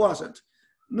 but there wasn't.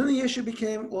 And then the issue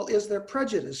became, well, is there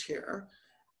prejudice here?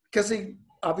 Because he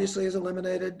obviously is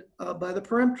eliminated by the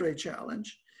peremptory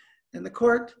challenge. And the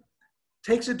court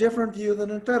takes a different view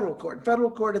than in federal court. In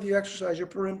federal court, if you exercise your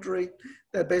peremptory,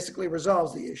 that basically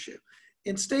resolves the issue.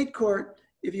 In state court,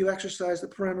 if you exercise the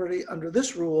peremptory under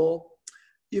this rule,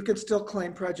 you can still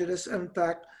claim prejudice. And in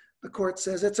fact, the court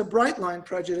says it's a bright line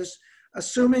prejudice,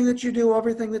 assuming that you do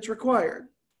everything that's required,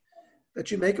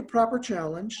 that you make a proper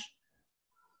challenge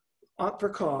for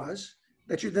cause,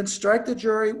 that you then strike the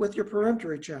jury with your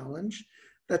peremptory challenge,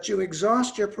 that you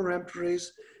exhaust your peremptories,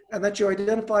 and that you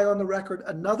identify on the record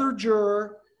another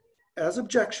juror as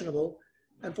objectionable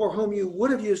and for whom you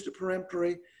would have used a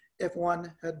peremptory if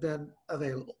one had been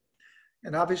available.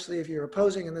 And obviously, if you're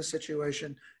opposing in this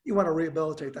situation, you want to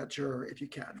rehabilitate that juror if you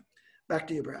can. Back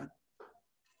to you, Brad.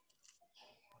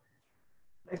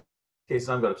 Next case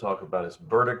I'm going to talk about is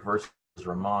Burdick versus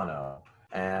Romano,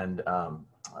 and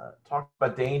talk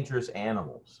about dangerous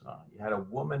animals. You had a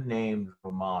woman named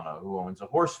Romano who owns a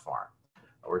horse farm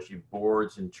where she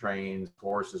boards and trains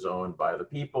horses owned by the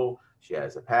people. She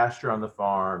has a pasture on the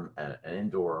farm, and an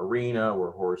indoor arena where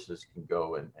horses can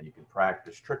go and you can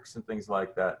practice tricks and things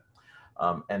like that.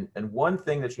 And one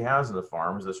thing that she has on the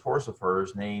farm is this horse of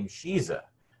hers named Shiza.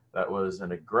 That was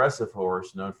an aggressive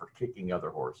horse known for kicking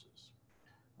other horses.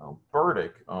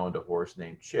 Burdick owned a horse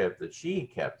named Chip that she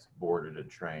kept boarded and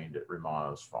trained at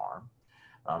Romano's farm.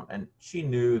 And she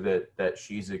knew that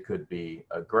Shiza could be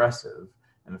aggressive.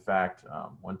 In fact,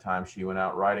 one time she went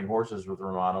out riding horses with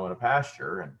Romano in a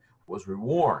pasture, and was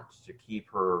warned to keep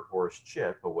her horse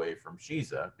Chip away from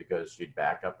Shiza because she'd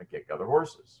back up and kick other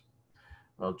horses.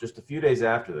 Well, just a few days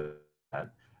after that,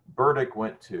 Burdick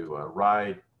went to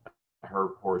ride her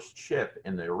horse Chip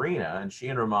in the arena, and she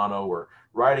and Romano were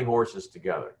riding horses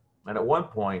together. And at one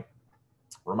point,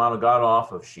 Romano got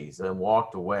off of Shiza and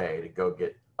walked away to go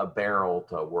get a barrel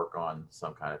to work on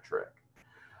some kind of trick.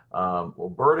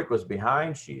 Well, Burdick was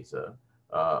behind Shiza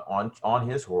on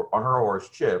her horse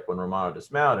Chip when Romano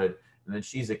dismounted, and then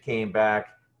Shiza came back,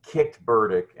 kicked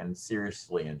Burdick, and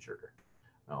seriously injured her.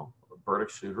 Well,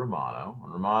 Burdick sued Romano,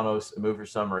 and Romano moved for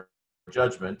summary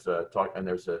judgment. And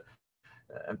there's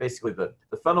and basically the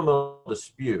fundamental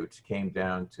dispute came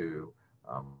down to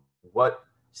what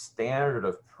standard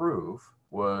of proof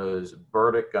was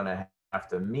Burdick going to have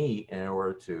to meet in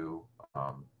order to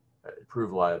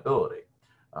prove liability.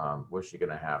 Was she going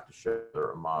to have to show that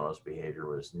Romano's behavior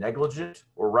was negligent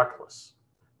or reckless?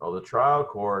 Well, the trial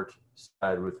court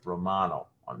sided with Romano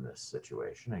on this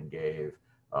situation and gave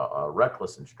a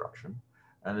reckless instruction,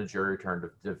 and the jury returned a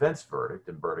defense verdict,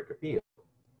 and Burdick appealed.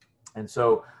 And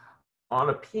so on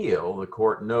appeal, the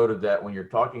court noted that when you're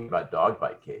talking about dog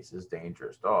bite cases,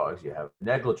 dangerous dogs, you have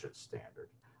negligence standard.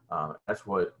 That's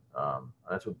what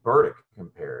Burdick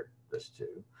compared this to.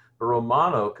 But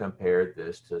Romano compared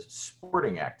this to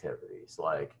sporting activities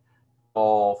like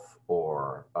golf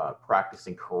or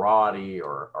practicing karate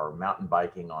or mountain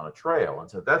biking on a trail. And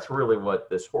so that's really what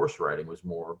this horse riding was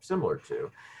more similar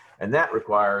to. And that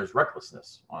requires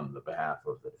recklessness on the behalf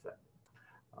of the defendant.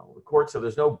 The court said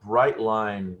there's no bright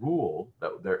line rule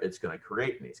that it's going to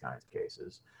create in these kinds of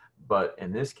cases. But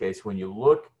in this case, when you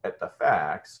look at the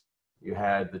facts, you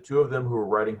had the two of them who were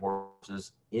riding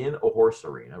horses in a horse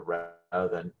arena rather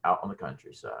than out on the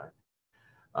countryside.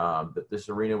 That this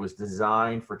arena was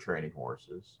designed for training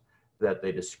horses, that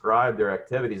they described their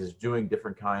activities as doing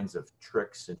different kinds of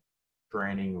tricks and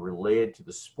training related to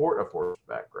the sport of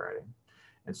horseback riding.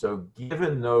 And so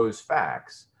given those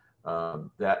facts,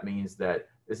 that means that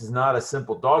this is not a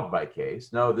simple dog bite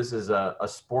case. No, this is a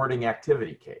sporting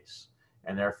activity case.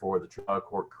 And therefore, the trial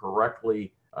court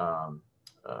correctly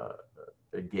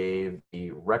gave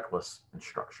the reckless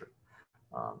instruction.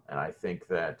 And I think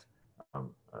that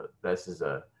this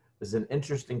is an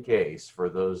interesting case for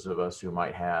those of us who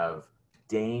might have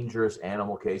dangerous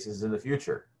animal cases in the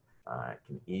future. I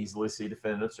can easily see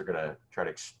defendants are going to try to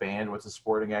expand what's a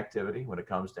sporting activity when it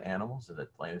comes to animals, and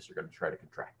that plaintiffs are going to try to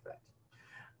contract that.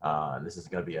 And this is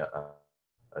going to be a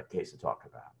case to talk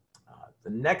about. The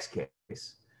next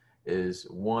case is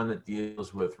one that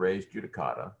deals with res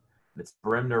judicata, and it's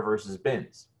Bremner versus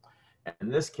Binns. And in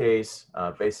this case,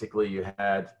 basically you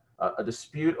had a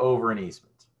dispute over an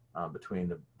easement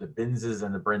between the Binnses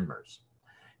and the Bremners.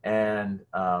 And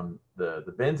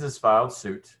the Binnses filed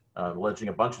suit alleging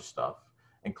a bunch of stuff,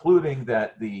 including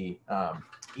that the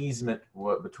easement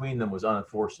between them was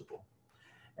unenforceable.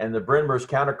 And the Bremners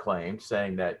counterclaimed,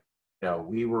 saying that,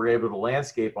 we were able to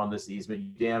landscape on this easement, you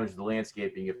damaged the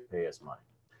landscaping, you have to pay us money.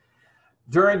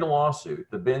 During the lawsuit,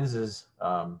 the Binnses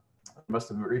must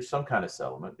have reached some kind of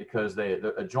settlement because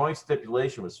a joint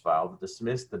stipulation was filed that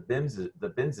dismissed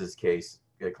the Binnses case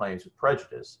claims with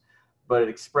prejudice, but it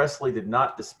expressly did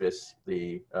not dismiss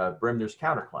the Bremner's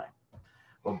counterclaim.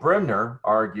 Well, Bremner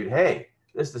argued, hey,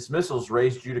 this dismissal is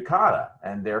res judicata,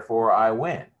 and therefore I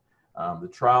win. The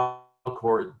trial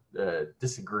court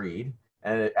disagreed,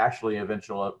 and it actually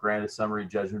eventually granted summary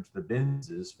judgment to the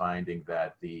Binnses, finding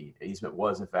that the easement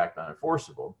was in fact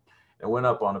unenforceable, and went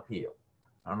up on appeal.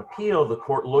 On appeal, the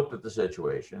court looked at the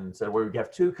situation and said, well, we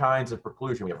have two kinds of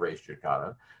preclusion. We have res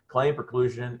judicata, claim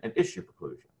preclusion, and issue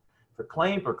preclusion. For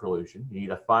claim preclusion, you need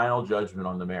a final judgment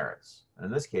on the merits. And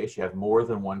in this case, you have more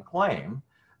than one claim,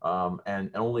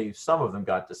 and only some of them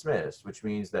got dismissed, which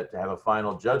means that to have a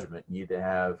final judgment, you need to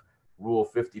have Rule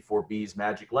 54B's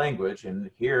magic language, and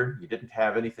here you didn't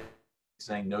have anything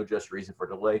saying no just reason for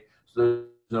delay, so there's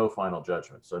no final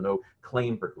judgment, so no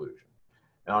claim preclusion.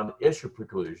 Now, on issue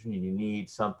preclusion, you need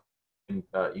something,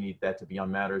 you need that to be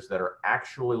on matters that are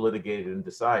actually litigated and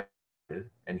decided,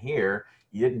 and here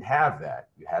you didn't have that.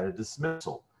 You had a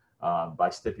dismissal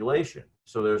by stipulation,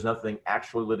 so there's nothing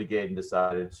actually litigated and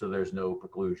decided, so there's no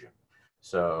preclusion.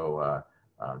 So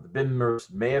the Binners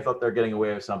may have thought they're getting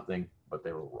away with something, but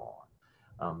they were wrong.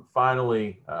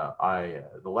 Finally,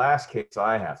 the last case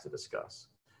I have to discuss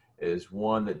is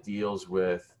one that deals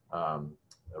with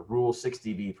Rule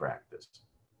 60B practice.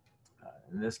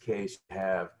 In this case, you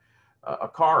have a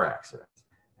car accident,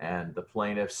 and the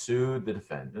plaintiff sued the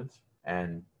defendant,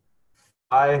 and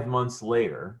 5 months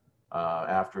later,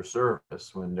 after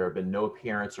service, when there had been no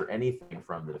appearance or anything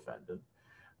from the defendant,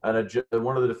 and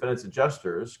one of the defendant's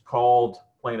adjusters called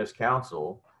plaintiff's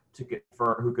counsel to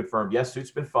confirm, who confirmed, yes,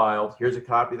 suit's been filed. Here's a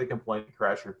copy of the complaint,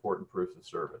 crash report, and proof of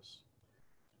service.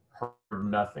 Heard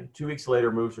nothing. 2 weeks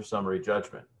later, moves for summary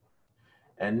judgment.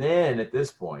 And then at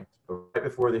this point, right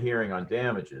before the hearing on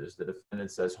damages, the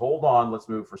defendant says, hold on, let's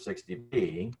move for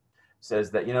 60B.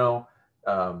 Says that, you know,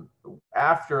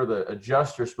 after the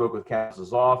adjuster spoke with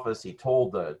counsel's office, he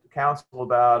told the counsel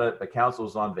about it. The counsel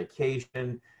was on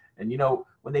vacation. And, you know,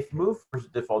 when they moved for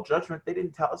default judgment, they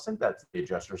didn't tell us that to the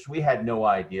adjuster. So we had no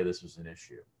idea this was an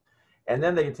issue. And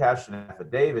then they attached an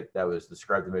affidavit that was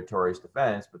described the meritorious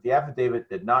defense, but the affidavit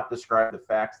did not describe the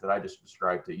facts that I just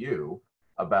described to you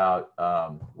about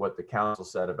what the counsel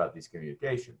said about these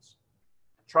communications.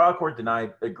 Trial court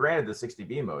granted the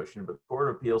 60B motion, but the Court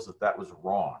of Appeals said that was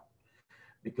wrong.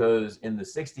 Because in the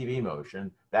 60B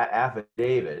motion, that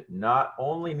affidavit not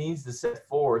only needs to set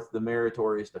forth the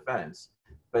meritorious defense,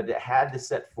 but it had to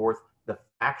set forth the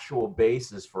actual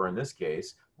basis for, in this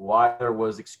case, why there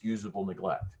was excusable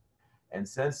neglect. And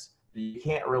since you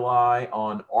can't rely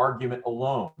on argument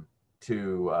alone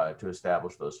to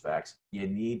establish those facts, you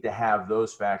need to have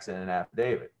those facts in an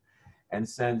affidavit. And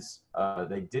since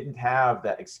they didn't have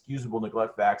that excusable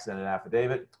neglect facts in an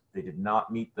affidavit, they did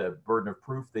not meet the burden of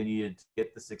proof they needed to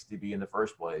get the 60B in the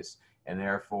first place. And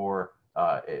therefore,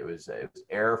 it was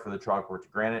error for the trial court to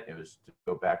grant it. It was to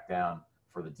go back down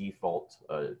for the default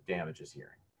damages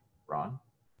hearing. Ron?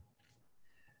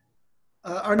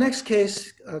 Our next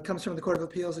case comes from the Court of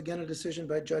Appeals, again, a decision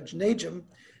by Judge Najam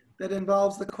that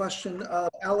involves the question of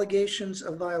allegations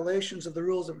of violations of the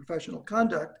rules of professional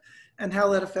conduct and how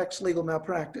that affects legal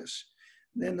malpractice.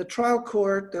 In the trial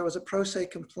court, there was a pro se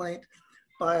complaint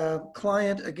by a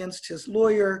client against his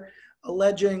lawyer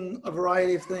alleging a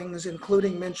variety of things,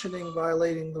 including mentioning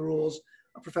violating the rules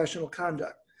of professional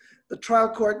conduct. The trial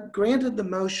court granted the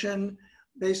motion.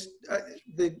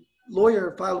 The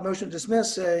lawyer filed a motion to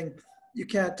dismiss saying you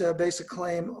can't base a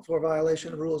claim for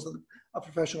violation of rules of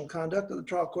professional conduct. And the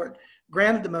trial court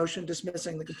granted the motion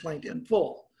dismissing the complaint in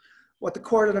full. What the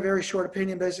court, in a very short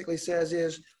opinion, basically says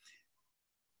is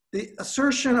the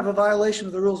assertion of a violation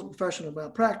of the rules of professional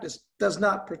malpractice does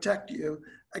not protect you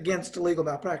against a legal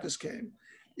malpractice claim.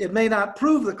 It may not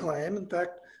prove the claim. In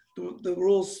fact, the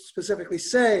rules specifically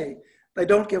say they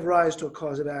don't give rise to a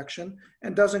cause of action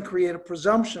and doesn't create a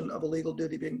presumption of a legal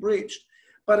duty being breached,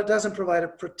 but it doesn't provide a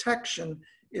protection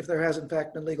if there has in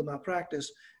fact been legal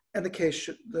malpractice, and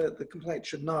the complaint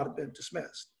should not have been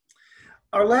dismissed.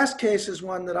 Our last case is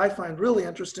one that I find really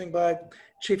interesting by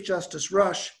Chief Justice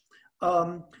Rush.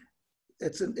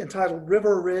 It's entitled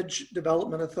River Ridge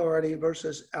Development Authority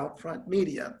versus Outfront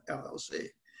Media, LLC.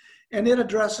 And it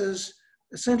addresses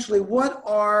essentially what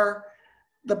are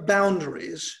the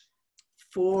boundaries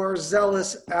for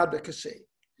zealous advocacy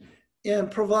and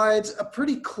provides a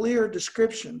pretty clear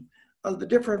description of the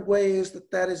different ways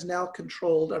that is now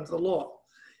controlled under the law.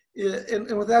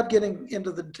 And without getting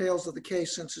into the details of the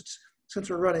case, since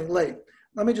we're running late,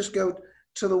 let me just go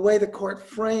to the way the court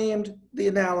framed the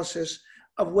analysis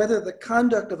of whether the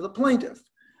conduct of the plaintiff,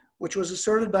 which was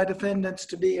asserted by defendants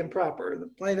to be improper. The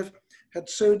plaintiff had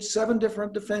sued 7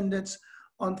 different defendants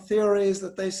on theories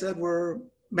that they said were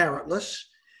meritless,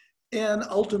 and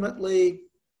ultimately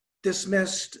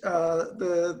dismissed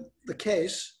the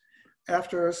case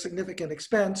after a significant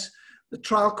expense. The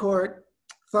trial court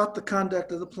thought the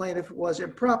conduct of the plaintiff was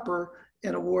improper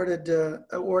and awarded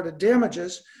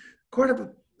damages.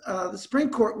 The Supreme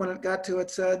Court, when it got to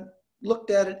it, looked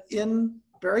at it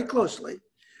very closely,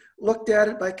 looked at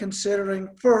it by considering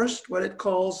first what it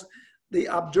calls the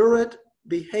obdurate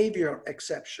behavior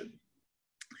exception.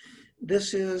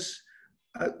 This is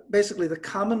basically the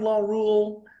common law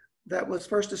rule that was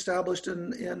first established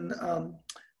in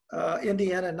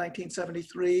Indiana in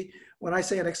 1973. When I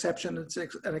say an exception, it's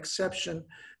an exception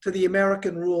to the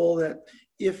American rule that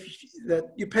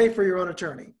you pay for your own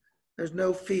attorney. There's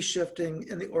no fee shifting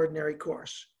in the ordinary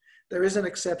course. There is an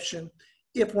exception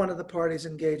if one of the parties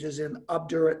engages in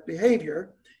obdurate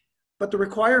behavior, but the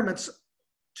requirements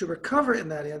to recover in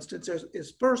that instance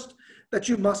is first that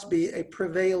you must be a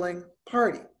prevailing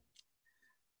party.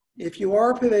 If you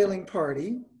are a prevailing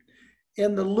party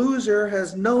and the loser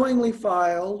has knowingly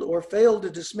filed or failed to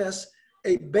dismiss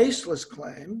a baseless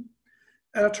claim,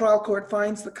 and a trial court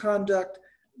finds the conduct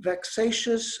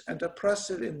vexatious and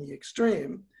oppressive in the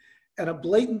extreme, and a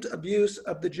blatant abuse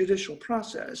of the judicial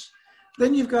process,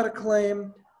 then you've got a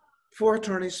claim for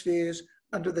attorney's fees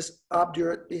under this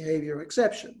obdurate behavior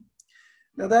exception.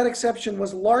 Now, that exception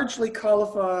was largely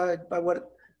qualified by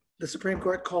what the Supreme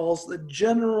Court calls the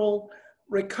General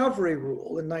Recovery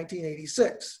Rule in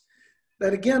 1986,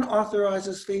 that again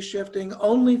authorizes fee shifting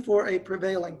only for a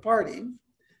prevailing party.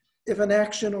 if an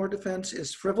action or defense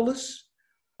is frivolous,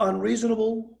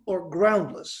 unreasonable, or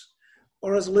groundless,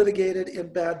 or is litigated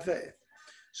in bad faith.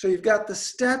 So you've got the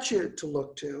statute to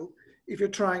look to if you're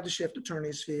trying to shift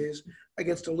attorney's fees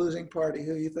against a losing party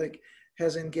who you think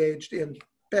has engaged in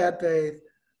bad faith,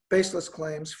 baseless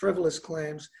claims, frivolous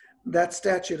claims. That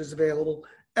statute is available,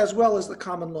 as well as the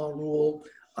common law rule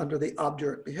under the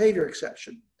obdurate behavior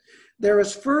exception. There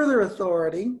is further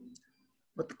authority,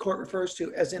 what the court refers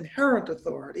to as inherent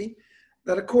authority,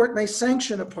 that a court may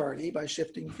sanction a party by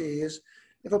shifting fees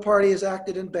if a party has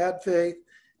acted in bad faith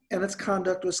and its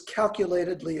conduct was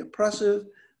calculatedly oppressive,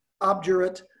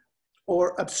 obdurate,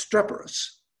 or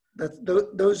obstreperous.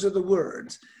 Those are the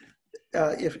words.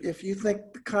 If you think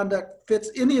the conduct fits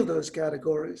any of those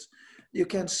categories, you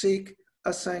can seek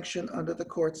a sanction under the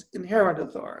court's inherent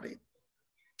authority.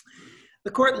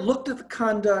 The court looked at the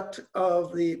conduct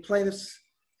of the plaintiffs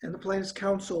and the plaintiff's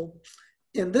counsel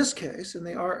in this case,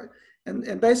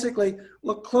 and basically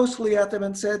looked closely at them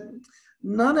and said,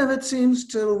 none of it seems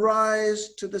to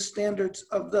rise to the standards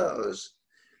of those.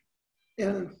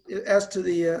 And as to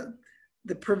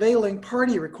the prevailing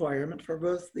party requirement for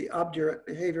both the obdurate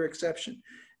behavior exception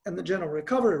and the general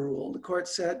recovery rule, the court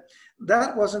said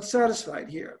that wasn't satisfied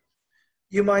here.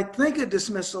 You might think a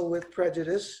dismissal with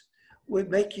prejudice would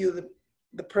make you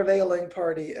the prevailing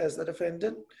party as the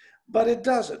defendant, but it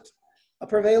doesn't. A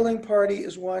prevailing party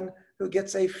is one who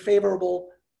gets a favorable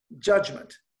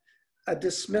judgment. A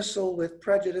dismissal with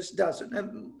prejudice doesn't.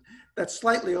 And that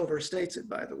slightly overstates it,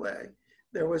 by the way.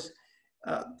 There was,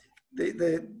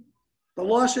 the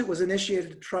lawsuit was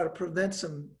initiated to try to prevent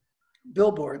some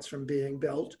billboards from being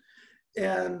built.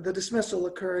 And the dismissal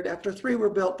occurred after 3 were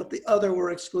built, but the other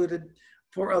were excluded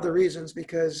for other reasons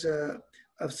because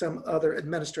of some other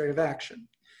administrative action.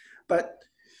 But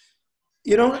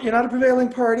you're not a prevailing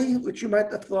party, which you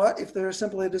might have thought if there's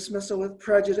simply a dismissal with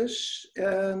prejudice,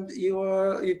 and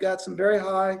you've got some very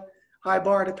high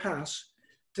bar to pass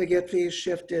to get fees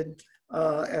shifted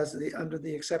under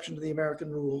the exception to the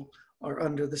American rule or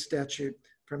under the statute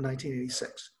from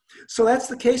 1986. So that's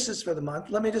the cases for the month.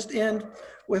 Let me just end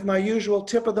with my usual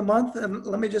tip of the month, and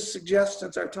let me just suggest,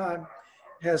 since our time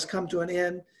has come to an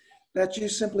end, that you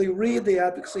simply read the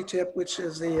advocacy tip, which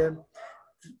is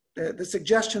the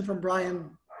suggestion from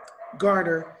Brian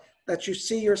Garner that you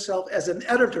see yourself as an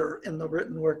editor in the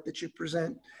written work that you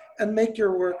present and make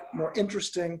your work more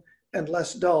interesting and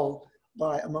less dull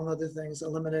by, among other things,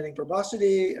 eliminating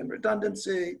verbosity and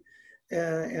redundancy,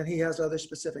 and he has other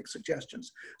specific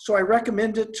suggestions. So I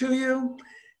recommend it to you.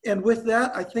 And with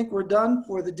that, I think we're done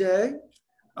for the day.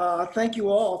 Thank you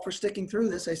all for sticking through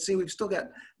this. I see we've still got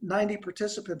 90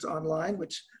 participants online,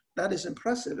 which that is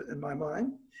impressive in my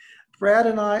mind. Brad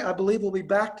and I believe we'll be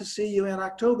back to see you in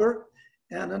October.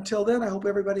 And until then, I hope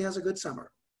everybody has a good summer.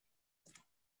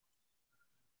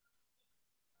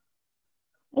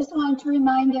 I just wanted to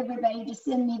remind everybody to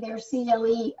send me their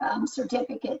CLE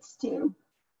certificates too.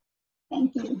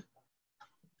 Thank you.